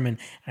Chase Sherman.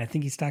 And I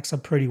think he stacks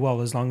up pretty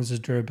well as long as his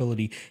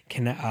durability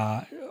can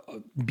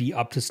be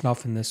up to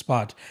snuff in this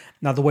spot.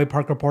 Now, the way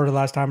Parker Porter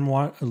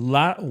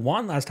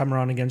won last time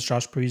around against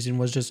Josh Parisian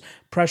was just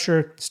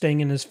pressure,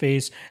 staying in his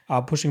face,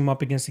 pushing him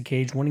up against the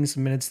cage, winning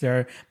some minutes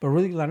there, but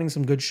really landing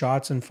some good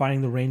shots and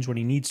finding the range when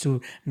he needs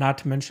to, not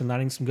to mention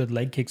landing some good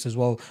leg kicks as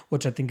well,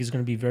 which I think is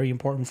going to be very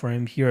important for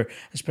him here,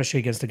 especially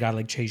against a guy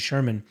like Chase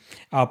Sherman.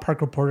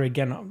 Parker Porter,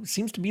 again,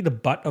 seems to be the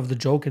butt of the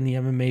joke in the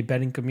MMA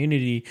betting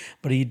community,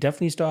 but he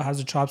definitely still has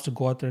the chops to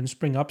go out there and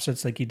spring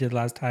upsets like he did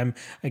last time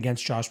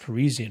against Josh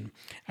Parisian.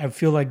 I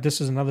feel like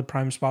this is another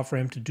prime spot for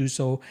him to do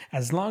so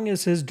as long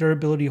as his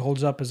durability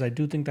holds up, as I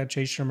do think that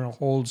Chase Sherman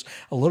holds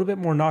a little bit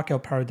more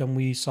knockout power than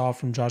we saw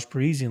from Josh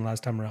Parisian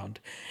last time around.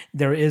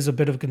 There is a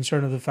bit of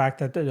concern of the fact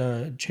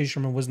that Chase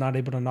Sherman was not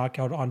able to knock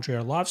out Andrei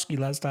Arlovski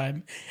last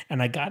time,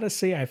 and I gotta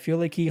say, I feel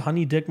like he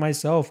honey-dicked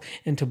myself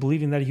into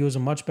believing that he was a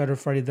much better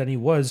fighter than he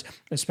was,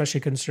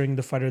 especially considering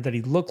the fighter that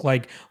he looked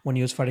like when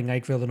he was fighting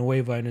Ike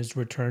Villanueva in his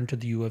return to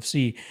the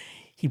UFC.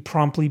 He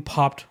promptly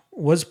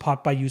was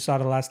popped by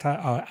USADA last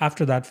time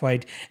after that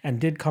fight, and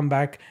did come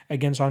back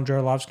against Andrei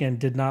Arlovski and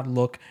did not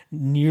look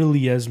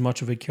nearly as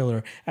much of a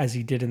killer as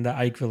he did in the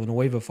Ike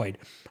Villanueva fight.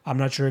 I'm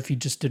not sure if he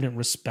just didn't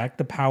respect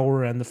the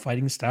power and the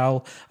fighting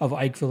style of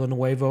Ike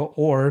Villanueva,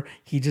 or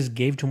he just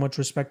gave too much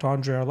respect to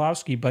Andrei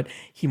Arlovski, but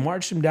he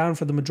marched him down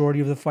for the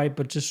majority of the fight,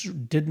 but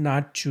just did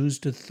not choose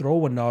to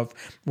throw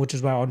enough, which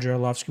is why Andrei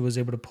Arlovski was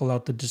able to pull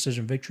out the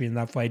decision victory in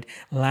that fight,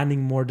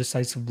 landing more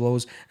decisive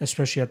blows,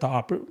 especially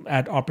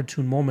at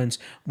opportune moments,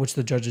 which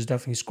the judges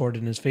definitely scored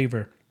in his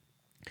favor.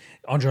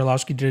 Andrei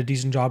Arlovski did a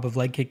decent job of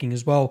leg kicking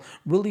as well,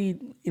 really,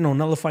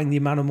 nullifying the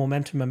amount of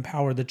momentum and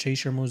power that Chase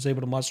Sherman was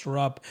able to muster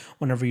up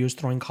whenever he was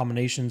throwing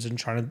combinations and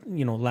trying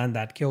to, land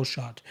that kill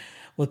shot.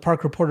 With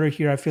Parker Porter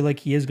here, I feel like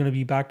he is going to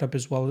be backed up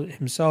as well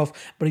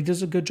himself, but he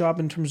does a good job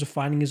in terms of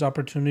finding his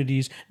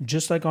opportunities,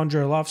 just like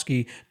Andrei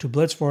Arlovski, to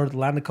blitz forward,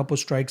 land a couple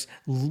strikes,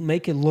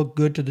 make it look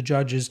good to the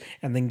judges,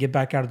 and then get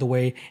back out of the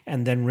way,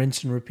 and then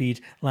rinse and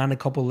repeat, land a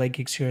couple leg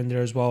kicks here and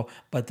there as well,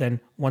 but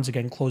then once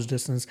again, close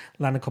distance,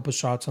 land a couple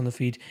shots on the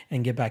feet,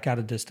 and get back out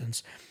of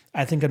distance.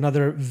 I think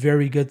another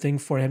very good thing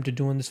for him to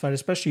do in this fight,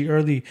 especially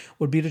early,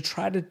 would be to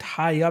try to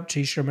tie up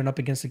Chase Sherman up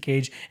against the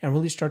cage and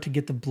really start to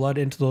get the blood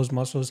into those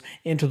muscles,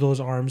 into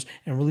those arms,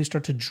 and really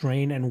start to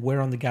drain and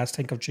wear on the gas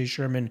tank of Chase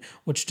Sherman,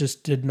 which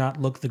just did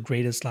not look the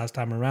greatest last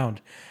time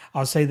around.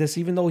 I'll say this,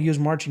 even though he was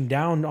marching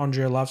down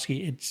Andrei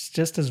Arlovski, it's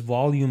just his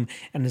volume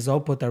and his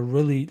output that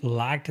really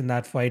lacked in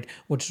that fight,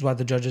 which is why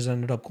the judges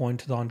ended up going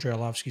to the Andrei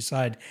Arlovski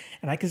side.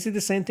 And I can see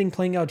the same thing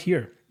playing out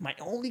here. My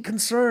only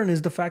concern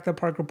is the fact that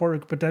Parker Porter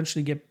could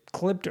potentially get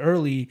clipped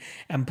early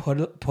and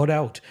put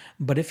out.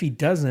 But if he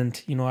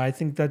doesn't, I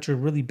think that you're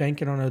really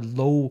banking on a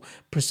low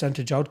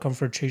percentage outcome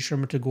for Chase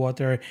Sherman to go out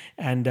there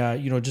and,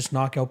 just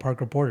knock out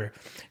Parker Porter.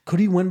 Could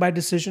he win by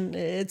decision?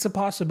 It's a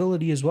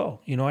possibility as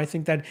well. I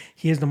think that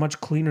he is the much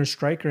cleaner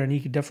striker, and he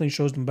definitely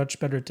shows much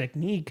better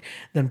technique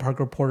than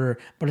Parker Porter.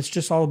 But it's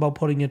just all about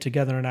putting it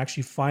together and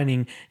actually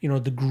finding,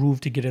 the groove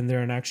to get in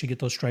there and actually get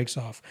those strikes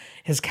off.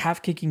 His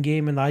calf kicking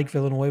game in the Ike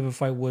Villanueva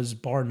fight was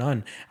bar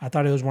none. I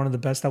thought it was one of the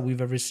best that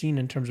we've ever seen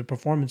in terms of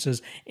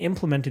performances,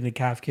 implementing the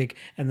calf kick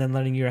and then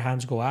letting your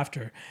hands go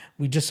after.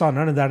 We just saw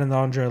none of that in the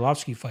Andrei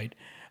Arlovski fight.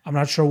 I'm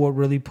not sure what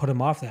really put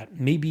him off that.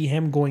 Maybe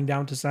him going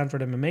down to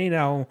Sanford MMA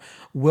now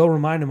will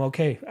remind him,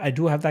 okay, I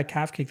do have that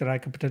calf kick that I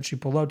could potentially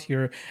pull out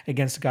here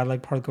against a guy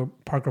like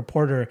Parker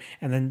Porter,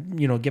 and then,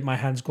 get my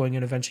hands going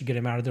and eventually get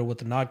him out of there with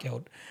the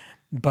knockout.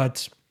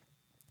 But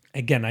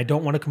again, I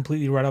don't want to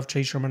completely write off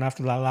Chase Sherman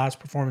after that last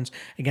performance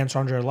against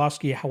Andrei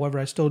Arlovski. However,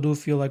 I still do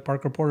feel like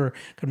Parker Porter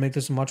could make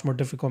this a much more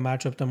difficult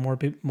matchup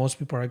than most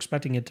people are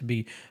expecting it to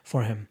be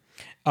for him.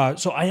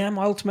 So I am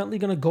ultimately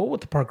going to go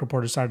with the Parker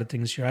Porter side of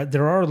things here.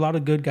 There are a lot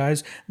of good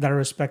guys that I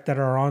respect that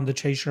are on the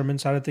Chase Sherman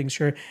side of things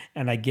here,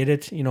 and I get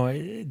it.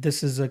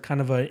 This is a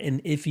kind of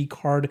an iffy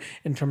card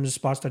in terms of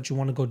spots that you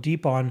want to go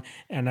deep on,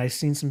 and I've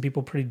seen some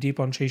people pretty deep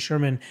on Chase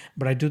Sherman,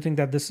 but I do think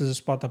that this is a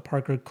spot that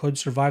Parker could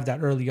survive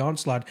that early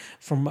onslaught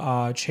from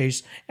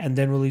Chase and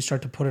then really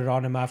start to put it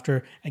on him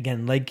after,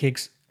 again, leg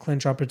kicks,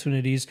 clinch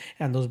opportunities,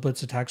 and those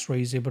blitz attacks where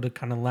he's able to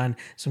kind of land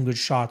some good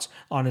shots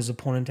on his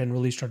opponent and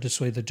really start to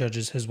sway the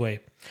judges his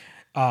way.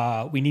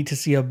 We need to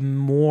see a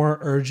more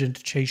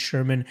urgent Chase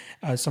Sherman,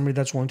 somebody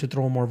that's willing to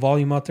throw more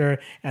volume out there,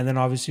 and then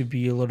obviously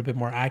be a little bit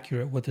more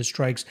accurate with his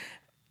strikes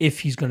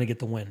if he's going to get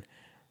the win.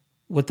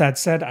 With that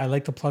said, I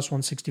like the plus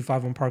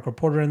 165 on Parker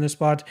Porter in this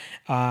spot.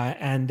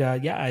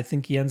 I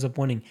think he ends up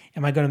winning.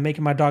 Am I going to make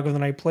it my dog of the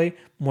night play?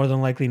 More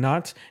than likely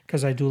not,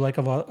 because I do like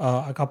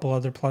a couple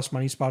other plus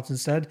money spots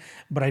instead.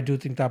 But I do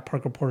think that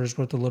Parker Porter is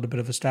worth a little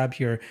bit of a stab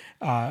here,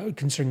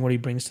 considering what he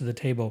brings to the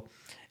table.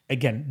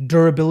 Again,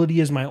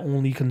 durability is my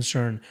only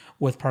concern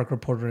with Parker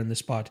Porter in this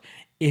spot.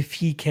 If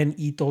he can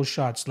eat those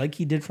shots like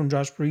he did from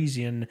Josh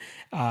Parisian,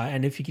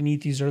 and if he can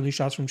eat these early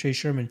shots from Chase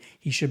Sherman,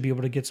 he should be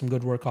able to get some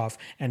good work off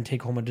and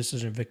take home a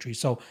decision victory.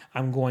 So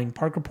I'm going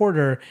Parker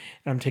Porter,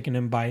 and I'm taking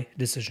him by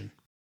decision.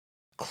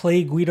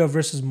 Clay Guida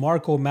versus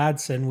Marco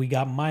Madsen. We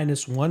got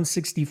minus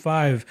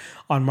 165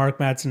 on Mark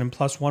Madsen and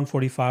plus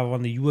 145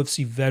 on the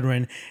UFC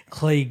veteran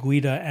Clay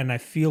Guida. And I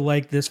feel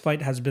like this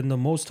fight has been the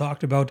most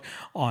talked about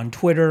on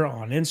Twitter,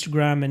 on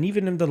Instagram, and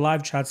even in the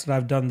live chats that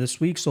I've done this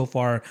week so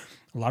far.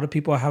 A lot of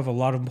people have a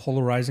lot of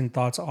polarizing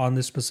thoughts on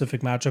this specific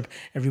matchup.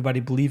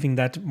 Everybody believing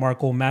that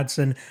Marco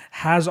Madsen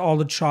has all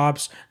the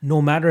chops. No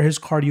matter his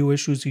cardio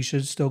issues, he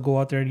should still go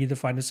out there and either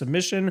find a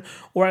submission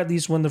or at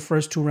least win the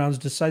first two rounds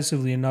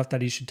decisively enough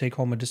that he should take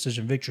home a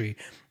decision victory.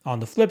 On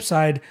the flip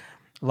side,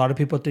 a lot of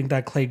people think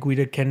that Clay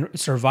Guida can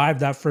survive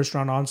that first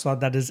round onslaught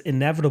that is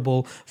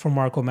inevitable for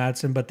Marco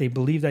Madsen, but they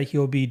believe that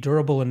he'll be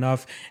durable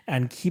enough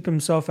and keep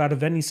himself out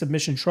of any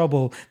submission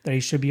trouble that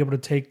he should be able to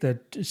take the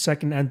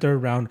second and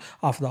third round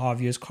off the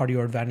obvious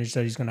cardio advantage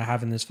that he's going to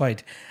have in this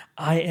fight.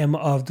 I am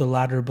of the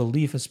latter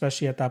belief,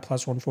 especially at that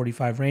plus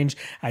 145 range.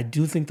 I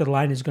do think the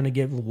line is going to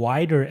get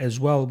wider as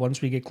well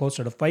once we get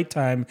closer to fight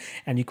time,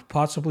 and you could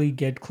possibly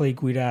get Clay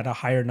Guida at a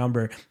higher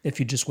number if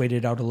you just wait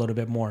it out a little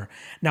bit more.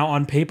 Now,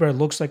 on paper, it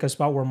looks like a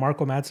spot where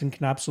Marco Madsen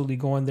can absolutely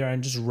go in there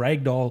and just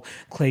ragdoll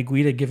Clay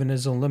Guida given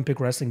his Olympic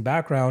wrestling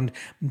background,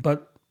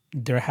 but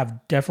there have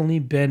definitely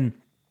been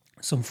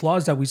some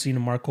flaws that we've seen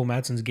in Marco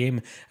Madsen's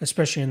game,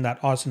 especially in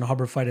that Austin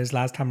Hubbard fight his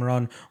last time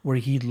around, where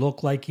he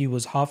looked like he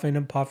was huffing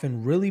and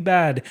puffing really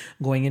bad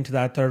going into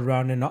that third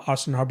round, and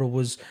Austin Hubbard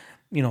was,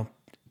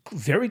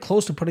 very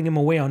close to putting him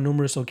away on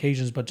numerous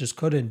occasions, but just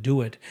couldn't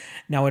do it.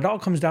 Now, it all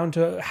comes down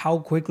to how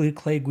quickly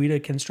Clay Guida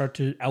can start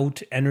to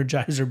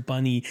out-energize or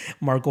bunny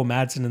Marco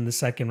Madsen in the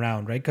second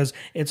round, right? Because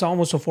it's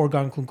almost a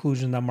foregone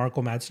conclusion that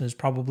Marco Madsen is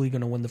probably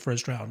going to win the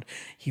first round.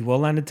 He will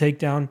land a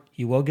takedown.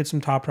 He will get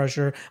some top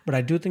pressure, but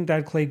I do think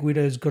that Clay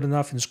Guida is good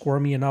enough and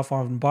squirmy enough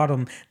on the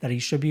bottom that he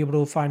should be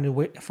able to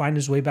find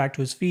his way back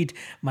to his feet.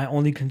 My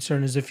only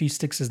concern is if he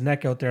sticks his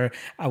neck out there,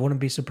 I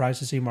wouldn't be surprised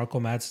to see Marco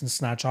Madsen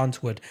snatch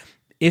onto it.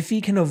 If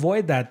he can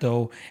avoid that,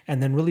 though,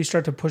 and then really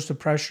start to push the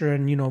pressure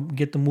and,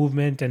 get the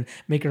movement and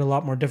make it a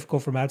lot more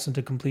difficult for Madsen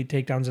to complete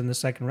takedowns in the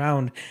second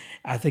round,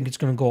 I think it's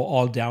going to go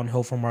all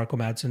downhill for Marco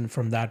Madsen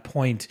from that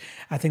point.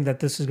 I think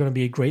that this is going to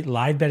be a great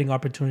live betting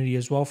opportunity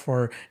as well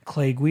for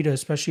Clay Guida,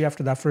 especially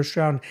after that first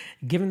round,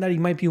 given that he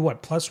might be,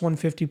 plus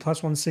 150, plus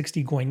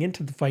 160 going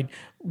into the fight,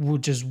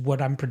 which is what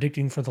I'm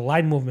predicting for the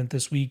line movement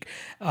this week.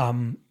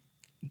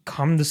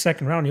 Come the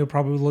second round, he'll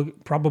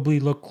probably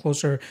look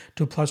closer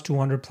to plus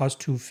 200, plus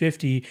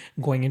 250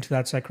 going into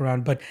that second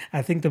round. But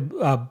I think the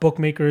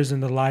bookmakers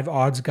and the live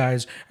odds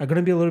guys are going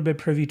to be a little bit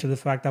privy to the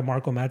fact that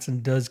Marco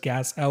Madsen does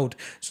gas out,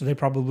 so they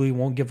probably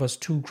won't give us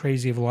too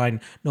crazy of a line,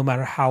 no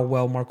matter how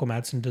well Marco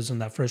Madsen does in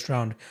that first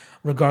round.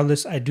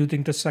 Regardless, I do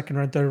think the second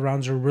and third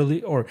rounds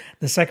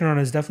the second round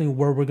is definitely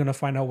where we're going to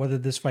find out whether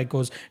this fight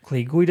goes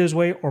Clay Guida's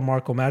way or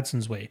Marco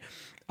Madsen's way.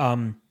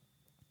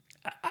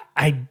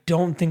 I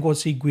don't think we'll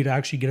see Guida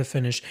actually get a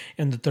finish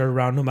in the third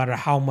round, no matter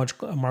how much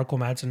Marco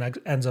Madsen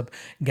ends up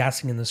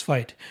gassing in this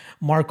fight.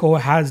 Marco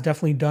has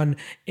definitely done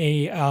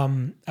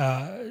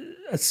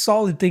a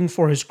solid thing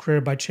for his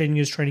career by changing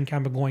his training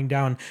camp and going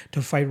down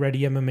to Fight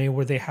Ready MMA,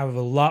 where they have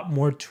a lot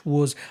more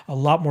tools, a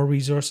lot more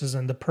resources,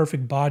 and the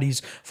perfect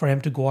bodies for him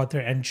to go out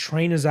there and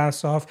train his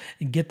ass off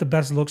and get the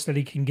best looks that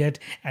he can get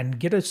and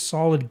get a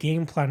solid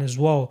game plan as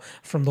well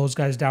from those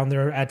guys down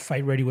there at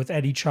Fight Ready with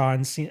Eddie Cha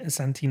and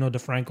Santino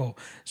DeFranco.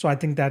 So I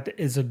think that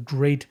is a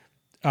great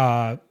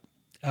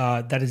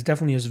that is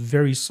definitely a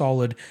very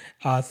solid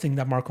thing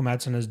that Marco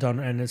Madsen has done,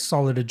 and a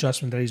solid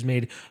adjustment that he's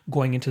made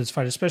going into this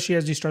fight, especially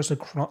as he starts to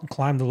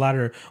climb the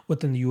ladder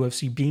within the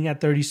UFC. Being at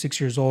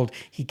 36 years old,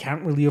 he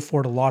can't really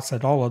afford a loss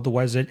at all,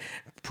 otherwise it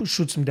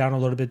shoots him down a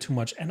little bit too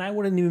much. And I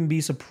wouldn't even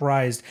be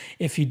surprised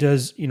if he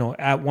does,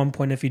 at one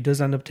point, if he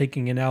does end up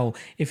taking an L,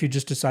 if he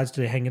just decides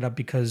to hang it up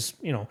because,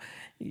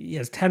 he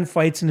has 10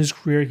 fights in his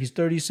career. He's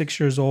 36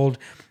 years old.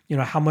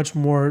 How much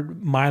more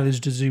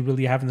mileage does he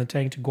really have in the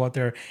tank to go out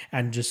there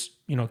and just,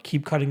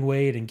 keep cutting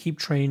weight and keep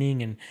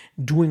training and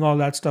doing all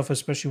that stuff,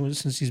 especially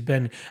since he's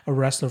been a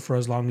wrestler for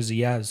as long as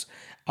he has.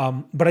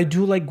 But I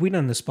do like Guida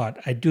in the spot.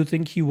 I do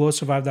think he will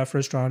survive that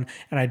first round,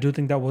 and I do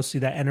think that we'll see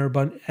that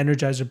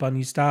Energizer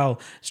Bunny style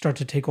start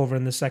to take over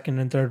in the second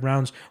and third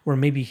rounds, where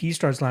maybe he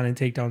starts landing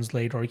takedowns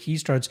late or he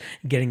starts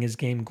getting his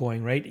game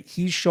going, right?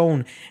 He's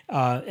shown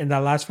in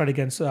that last fight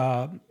against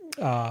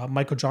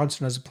Michael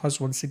Johnson as a plus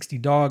 160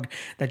 dog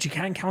that you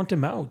can't count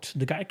him out.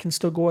 The guy can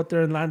still go out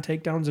there and land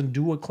takedowns and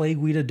do what Clay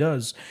Guida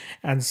does.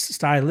 And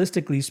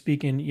stylistically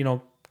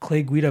speaking,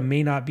 Clay Guida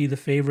may not be the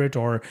favorite,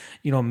 or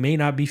may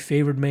not be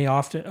favored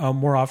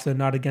more often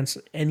not against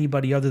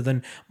anybody other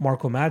than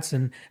Marco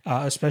Madsen,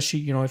 especially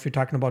if you're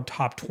talking about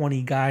top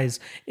 20 guys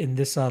in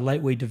this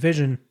lightweight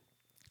division.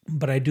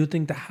 But I do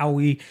think that how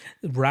he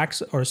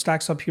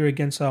stacks up here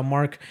against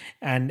Mark,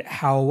 and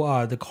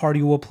how the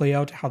cardio will play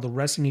out, how the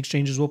wrestling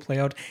exchanges will play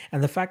out,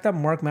 and the fact that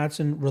Mark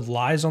Madsen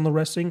relies on the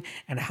wrestling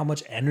and how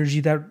much energy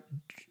that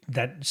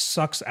that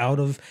sucks out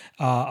of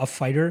a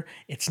fighter,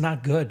 it's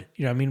not good.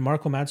 You know, I mean,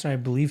 Marco Madsen, I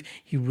believe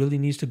he really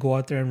needs to go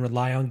out there and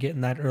rely on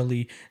getting that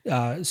early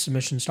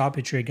submission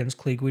stoppage here against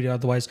Clay Guida.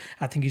 Otherwise,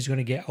 I think he's going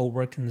to get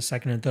outworked in the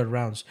second and third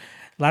rounds.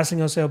 Last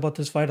thing I'll say about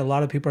this fight, a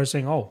lot of people are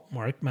saying, oh,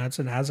 Mark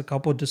Madsen has a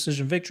couple of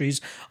decision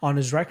victories on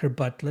his record,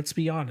 but let's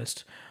be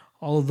honest.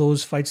 All of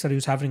those fights that he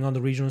was having on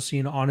the regional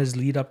scene on his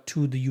lead up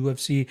to the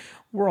UFC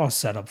were all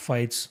setup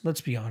fights.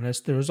 Let's be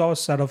honest. There was all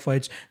setup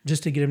fights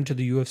just to get him to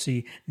the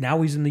UFC.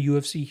 Now he's in the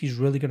UFC. He's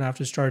really going to have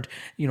to start,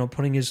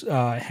 putting his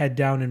head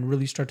down and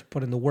really start to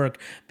put in the work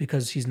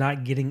because he's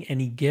not getting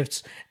any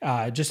gifts,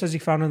 just as he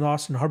found in the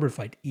Austin Hubbard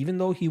fight. Even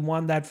though he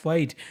won that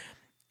fight,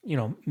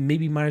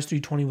 maybe minus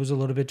 320 was a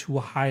little bit too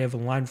high of a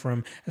line for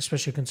him,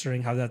 especially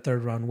considering how that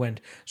third round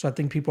went. So I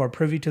think people are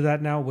privy to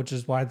that now, which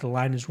is why the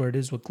line is where it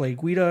is with Clay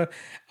Guida.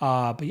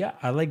 But yeah,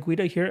 I like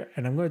Guida here,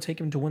 and I'm going to take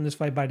him to win this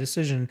fight by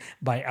decision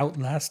by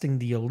outlasting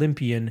the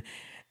Olympian.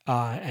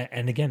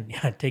 And again,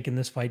 taking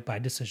this fight by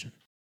decision.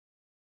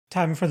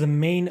 Time for the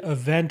main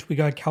event. We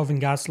got Kelvin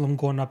Gastelum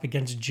going up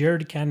against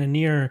Jared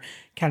Cannonier.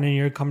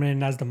 Cannonier coming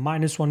in as the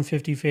minus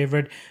 150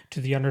 favorite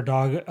to the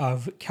underdog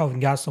of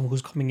Kelvin Gastelum,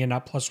 who's coming in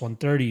at plus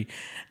 130.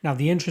 Now,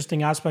 the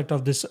interesting aspect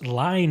of this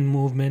line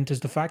movement is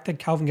the fact that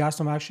Kelvin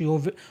Gastelum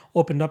actually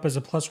opened up as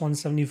a plus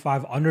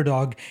 175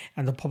 underdog,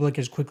 and the public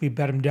has quickly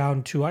bet him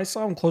down to, I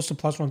saw him close to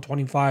plus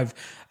 125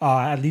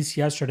 at least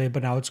yesterday,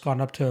 but now it's gone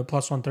up to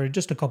plus 130,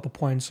 just a couple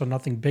points, so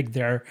nothing big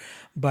there.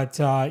 But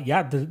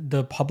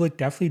the public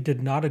definitely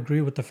did not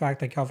agree with the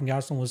fact that Kelvin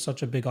Gastelum was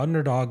such a big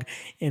underdog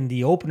in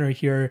the opener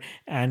here,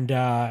 and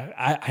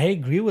I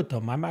agree with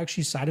them. I'm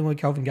actually siding with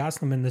Kelvin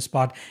Gastelum in this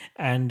spot,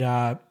 and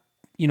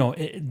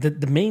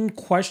the main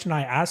question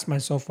I asked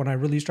myself when I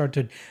really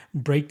started to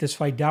break this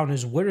fight down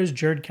is, where is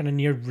Jared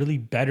Cannonier really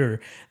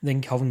better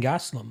than Kelvin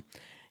Gastelum?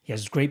 He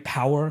has great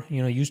power. He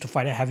used to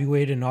fight at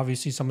heavyweight, and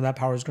obviously some of that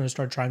power is going to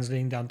start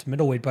translating down to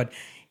middleweight, but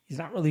he's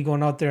not really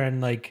going out there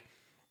and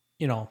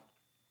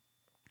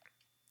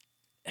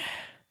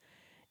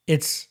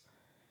it's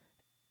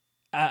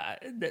the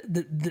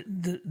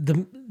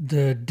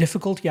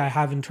difficulty I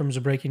have in terms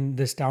of breaking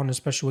this down,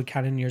 especially with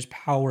Cannonier's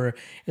power,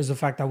 is the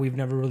fact that we've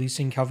never really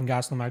seen Kelvin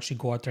Gastelum actually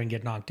go out there and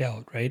get knocked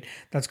out, right?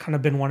 That's kind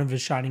of been one of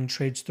his shining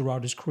traits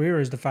throughout his career,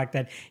 is the fact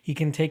that he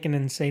can take an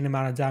insane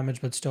amount of damage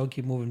but still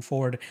keep moving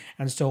forward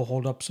and still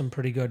hold up some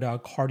pretty good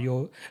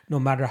cardio no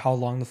matter how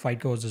long the fight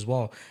goes as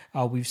well.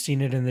 We've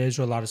seen it in the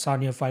Israel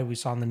Adesanya fight. We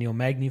saw in the Neil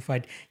Magny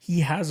fight. He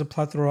has a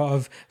plethora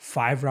of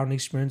 5-round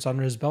experience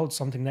under his belt,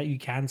 something that you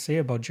can say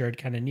about Jared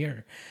Cannonier.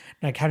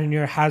 Now,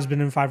 Cannonier has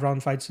been in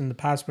 5-round fights in the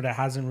past, but it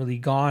hasn't really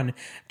gone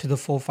to the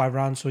full 5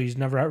 rounds, so he's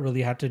never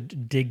really had to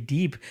dig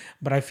deep.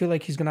 But I feel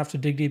like he's going to have to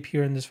dig deep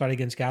here in this fight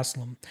against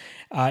Gastelum.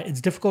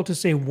 It's difficult to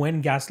say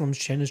when Gastelum's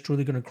chin is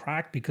truly going to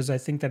crack, because I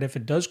think that if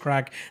it does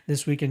crack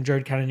this weekend,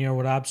 Jared Cannonier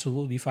would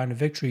absolutely find a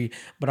victory.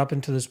 But up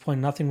until this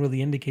point, nothing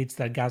really indicates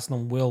that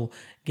Gastelum will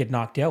get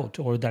knocked out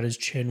or that his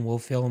chin will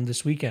fail him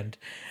this weekend.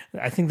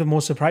 I think the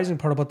most surprising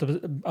part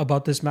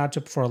about this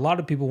matchup for a lot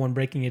of people when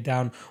breaking it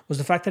down was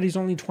the fact that he's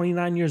only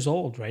 29 years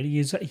old, right? He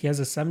has a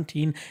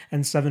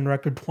 17-7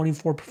 record,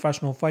 24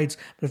 professional fights,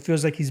 but it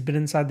feels like he's been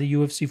inside the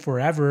UFC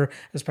forever,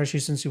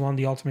 especially since he won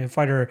the Ultimate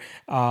Fighter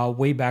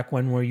way back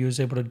when, where he was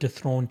able to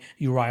dethrone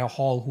Uriah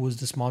Hall, who was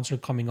this monster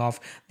coming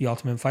off the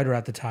Ultimate Fighter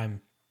at the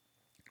time.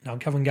 Now,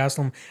 Kelvin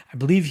Gastelum, I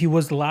believe he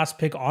was the last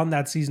pick on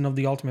that season of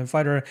The Ultimate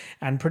Fighter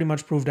and pretty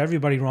much proved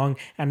everybody wrong,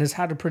 and has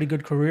had a pretty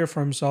good career for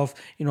himself,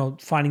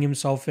 finding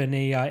himself in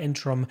a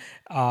interim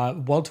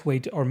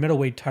welterweight or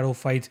middleweight title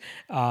fight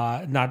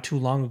not too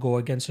long ago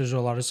against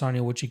Israel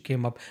Adesanya, which he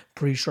came up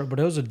pretty short.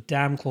 But it was a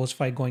damn close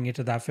fight going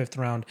into that 5th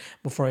round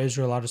before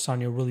Israel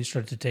Adesanya really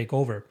started to take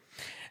over.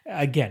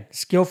 Again,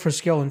 skill for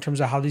skill in terms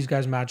of how these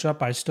guys match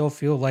up, I still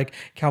feel like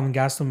Kelvin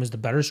Gastelum is the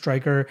better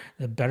striker,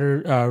 the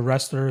better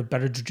wrestler,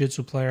 better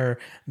jiu-jitsu player,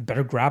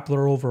 better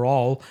grappler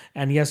overall,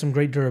 and he has some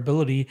great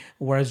durability,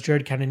 whereas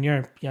Jared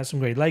Cannonier, he has some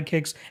great leg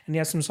kicks, and he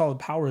has some solid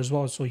power as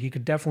well, so he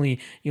could definitely,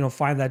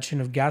 find that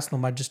chin of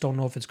Gastelum. I just don't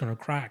know if it's going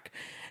to crack.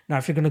 Now,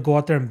 if you're going to go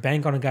out there and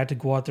bank on a guy to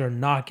go out there and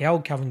knock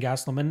out Kelvin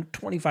Gastelum, and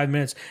 25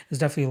 minutes is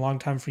definitely a long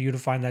time for you to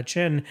find that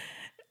chin,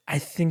 I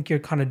think you're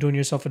kind of doing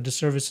yourself a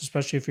disservice,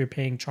 especially if you're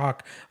paying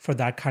chalk for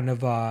that kind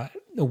of a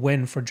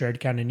win for Jared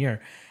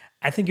Cannonier.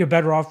 I think you're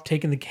better off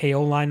taking the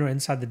KO line or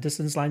inside the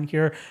distance line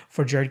here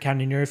for Jared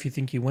Cannonier if you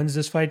think he wins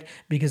this fight,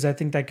 because I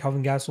think that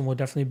Kelvin Gastelum will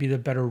definitely be the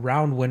better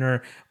round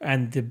winner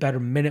and the better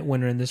minute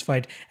winner in this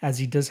fight, as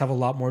he does have a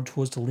lot more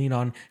tools to lean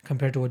on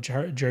compared to what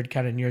Jared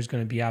Cannonier is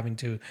going to be having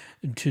to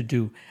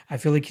do. I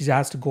feel like he's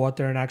asked to go out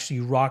there and actually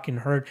rock and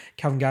hurt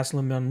Kelvin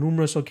Gastelum on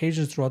numerous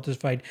occasions throughout this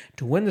fight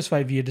to win this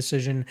fight via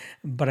decision,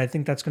 but I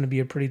think that's going to be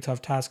a pretty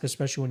tough task,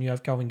 especially when you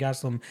have Kelvin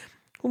Gastelum,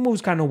 who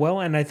moves kind of well,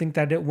 and I think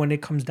that when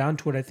it comes down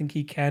to it, I think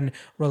he can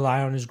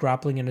rely on his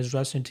grappling and his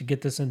wrestling to get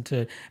this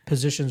into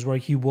positions where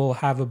he will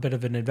have a bit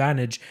of an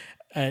advantage,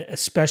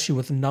 especially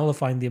with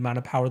nullifying the amount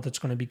of power that's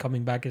going to be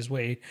coming back his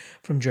way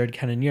from Jared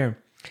Cannonier.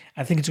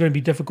 I think it's going to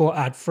be difficult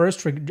at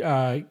first for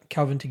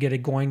Kelvin to get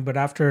it going, but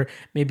after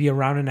maybe a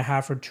round and a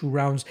half or 2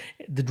 rounds,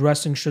 the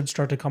wrestling should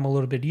start to come a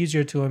little bit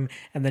easier to him,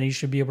 and then he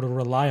should be able to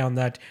rely on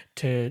that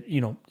to,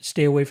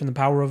 stay away from the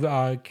power of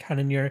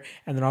Cannonier,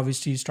 and then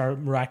obviously start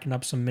racking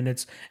up some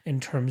minutes in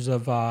terms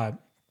of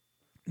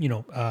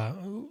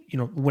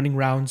winning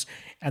rounds,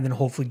 and then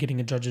hopefully getting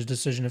a judge's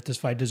decision if this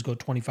fight does go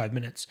 25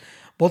 minutes.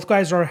 Both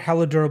guys are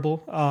hella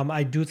durable.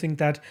 I do think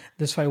that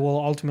this fight will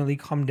ultimately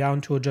come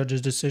down to a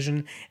judge's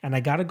decision, and I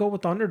gotta go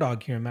with the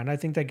underdog here, man. I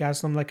think that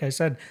Gastelum, like I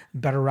said,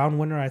 better round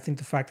winner. I think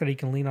the fact that he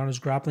can lean on his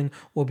grappling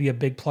will be a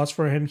big plus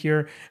for him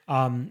here.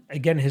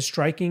 Again, his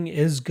striking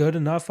is good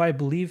enough. I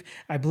believe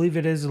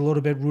it is a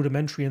little bit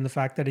rudimentary in the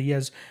fact that he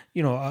has,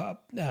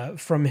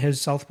 from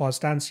his southpaw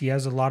stance, he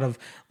has a lot of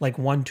like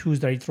 1-2s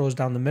that he throws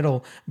down the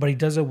middle, but he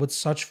does it with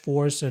such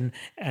force, and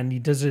he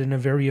does it in a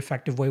very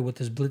effective way with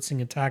his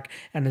blitzing attack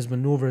and his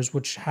maneuvers,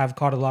 which have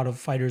caught a lot of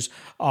fighters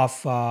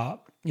off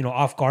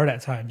off guard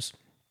at times.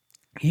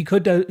 He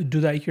could do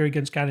that here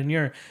against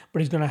Cannonier, but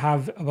he's going to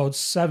have about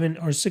 7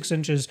 or 6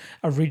 inches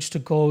of reach to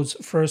close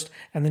first,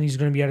 and then he's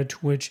going to be at a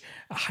 2-inch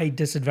height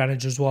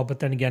disadvantage as well.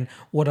 But then again,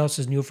 what else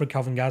is new for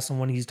Kelvin Gastelum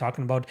when he's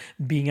talking about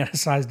being at a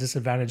size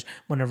disadvantage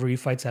whenever he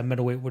fights at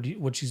middleweight,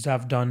 which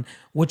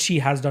he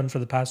has done for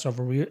the past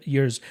several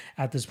years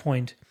at this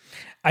point.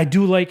 I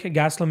do like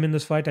Gastelum in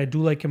this fight. I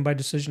do like him by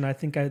decision. I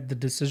think the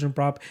decision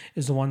prop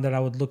is the one that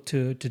I would look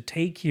to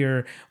take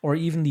here, or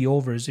even the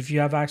overs. If you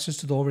have access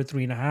to the over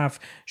 3.5,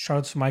 shout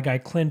out to my guy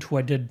Clint, who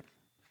I did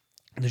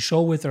the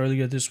show with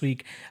earlier this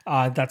week.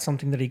 That's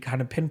something that he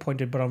kind of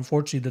pinpointed, but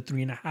unfortunately the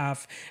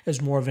 3.5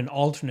 is more of an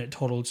alternate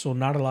total, so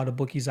not a lot of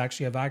bookies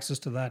actually have access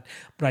to that.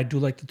 But I do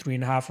like the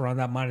 3.5 around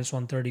that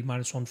 -130,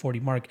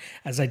 -140 mark,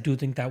 as I do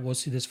think that we'll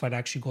see this fight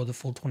actually go the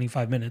full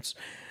 25 minutes.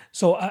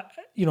 So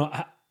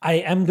I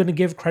am going to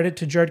give credit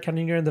to Jared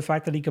Cannonier and the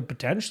fact that he could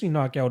potentially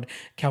knock out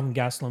Kelvin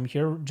Gastelum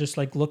here. Just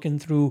like looking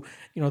through,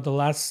 the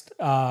last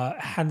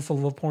handful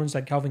of opponents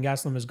that Kelvin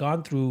Gastelum has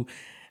gone through,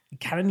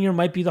 Cannonier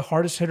might be the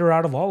hardest hitter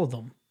out of all of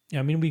them.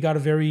 I mean, we got a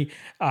very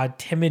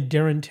timid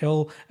Darren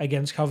Till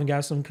against Kelvin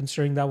Gastelum,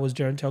 considering that was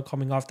Darren Till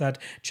coming off that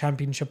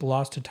championship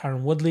loss to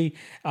Tyron Woodley.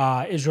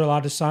 Israel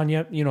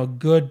Adesanya,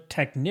 good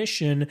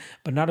technician,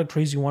 but not a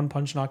crazy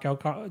one-punch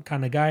knockout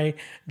kind of guy.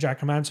 Jack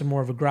Hermanson,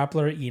 more of a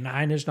grappler. Ian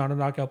Heinisch, not a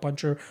knockout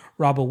puncher.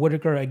 Robert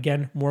Whitaker,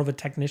 again, more of a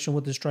technician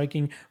with the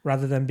striking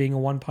rather than being a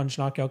one-punch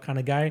knockout kind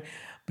of guy.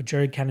 But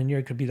Jared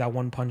Cannonier could be that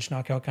one-punch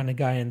knockout kind of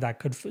guy, and that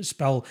could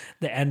spell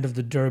the end of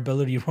the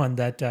durability run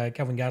that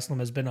Kelvin Gastelum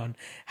has been on.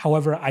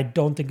 However, I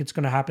don't think it's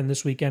going to happen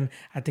this weekend.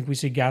 I think we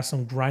see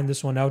Gastelum grind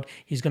this one out.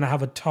 He's going to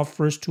have a tough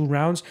first 2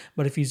 rounds,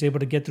 but if he's able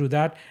to get through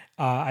that,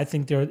 I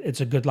think it's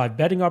a good live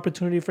betting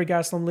opportunity for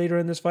Gastelum later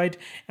in this fight.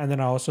 And then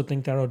I also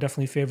think that it'll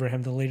definitely favor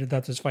him the later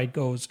that this fight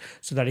goes,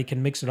 so that he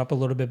can mix it up a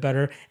little bit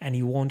better, and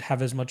he won't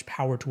have as much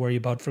power to worry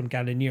about from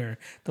Cannonier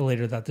the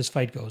later that this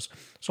fight goes.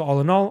 So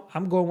all in all,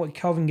 I'm going with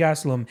Kelvin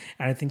Gastelum,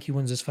 and I think he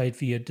wins this fight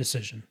via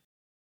decision.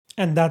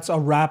 And that's a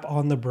wrap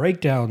on the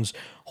breakdowns.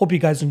 Hope you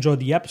guys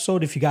enjoyed the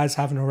episode. If you guys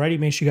haven't already,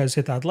 make sure you guys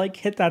hit that like,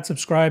 hit that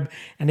subscribe.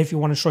 And if you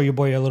want to show your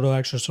boy a little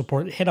extra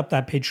support, hit up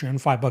that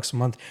Patreon, $5 a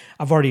month.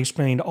 I've already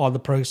explained all the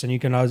perks, and you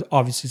can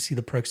obviously see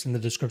the perks in the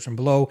description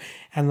below.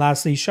 And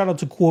lastly, shout out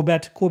to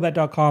Coolbet,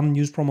 coolbet.com.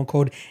 Use promo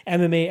code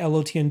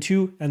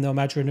MMALOTN2, and they'll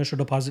match your initial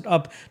deposit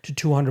up to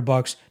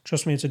 $200.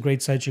 Trust me, it's a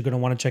great site. You're going to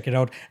want to check it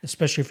out,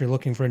 especially if you're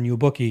looking for a new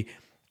bookie.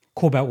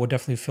 Coolbet will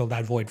definitely fill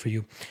that void for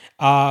you.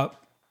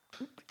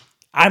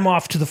 I'm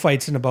off to the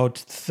fights in about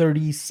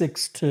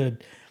 36 to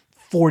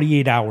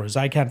 48 hours.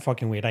 I can't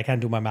fucking wait. I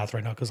can't do my math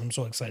right now because I'm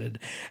so excited.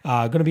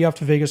 Going to be off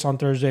to Vegas on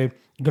Thursday.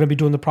 Going to be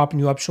doing the Propping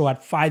You Up show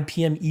at 4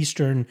 p.m.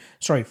 Eastern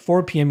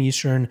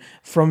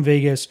from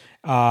Vegas.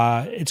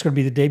 It's going to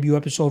be the debut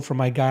episode for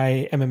my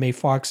guy, MMA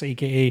Fox,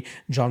 aka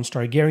John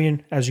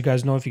Stargarian. As you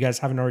guys know, if you guys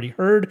haven't already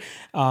heard,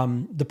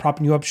 the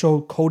Propping You Up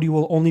show, Cody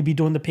will only be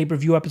doing the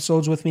pay-per-view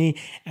episodes with me.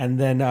 And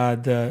then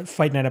the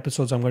Fight Night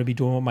episodes I'm going to be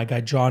doing with my guy,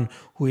 John,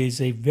 who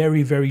is a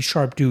very, very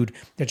sharp dude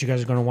that you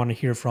guys are going to want to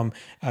hear from.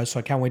 So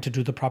I can't wait to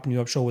do the Propping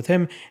You Up show with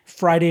him.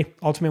 Friday,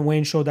 Ultimate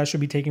Wayne show, that should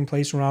be taking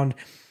place around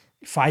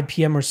 5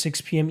 p.m. or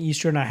 6 p.m.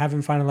 Eastern. I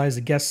haven't finalized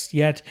the guests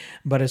yet,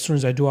 but as soon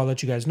as I do, I'll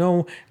let you guys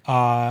know.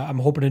 I'm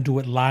hoping to do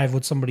it live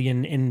with somebody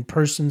in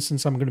person,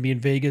 since I'm going to be in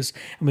Vegas,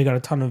 and we got a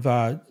ton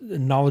of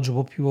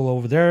knowledgeable people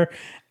over there.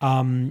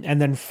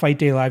 And then Fight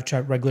Day live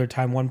chat, regular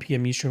time, 1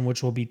 p.m. Eastern,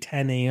 which will be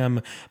 10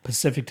 a.m.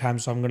 Pacific time.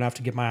 So I'm going to have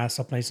to get my ass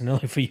up nice and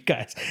early for you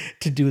guys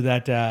to do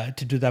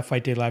that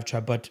Fight Day live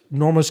chat. But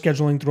normal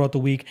scheduling throughout the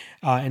week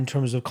in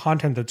terms of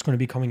content that's going to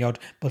be coming out,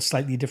 but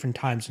slightly different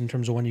times in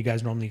terms of when you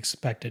guys normally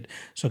expect it.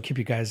 So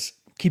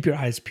keep your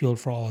eyes peeled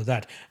for all of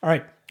that. All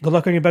right. Good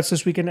luck on your bets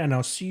this weekend, and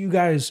I'll see you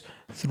guys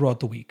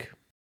throughout the week.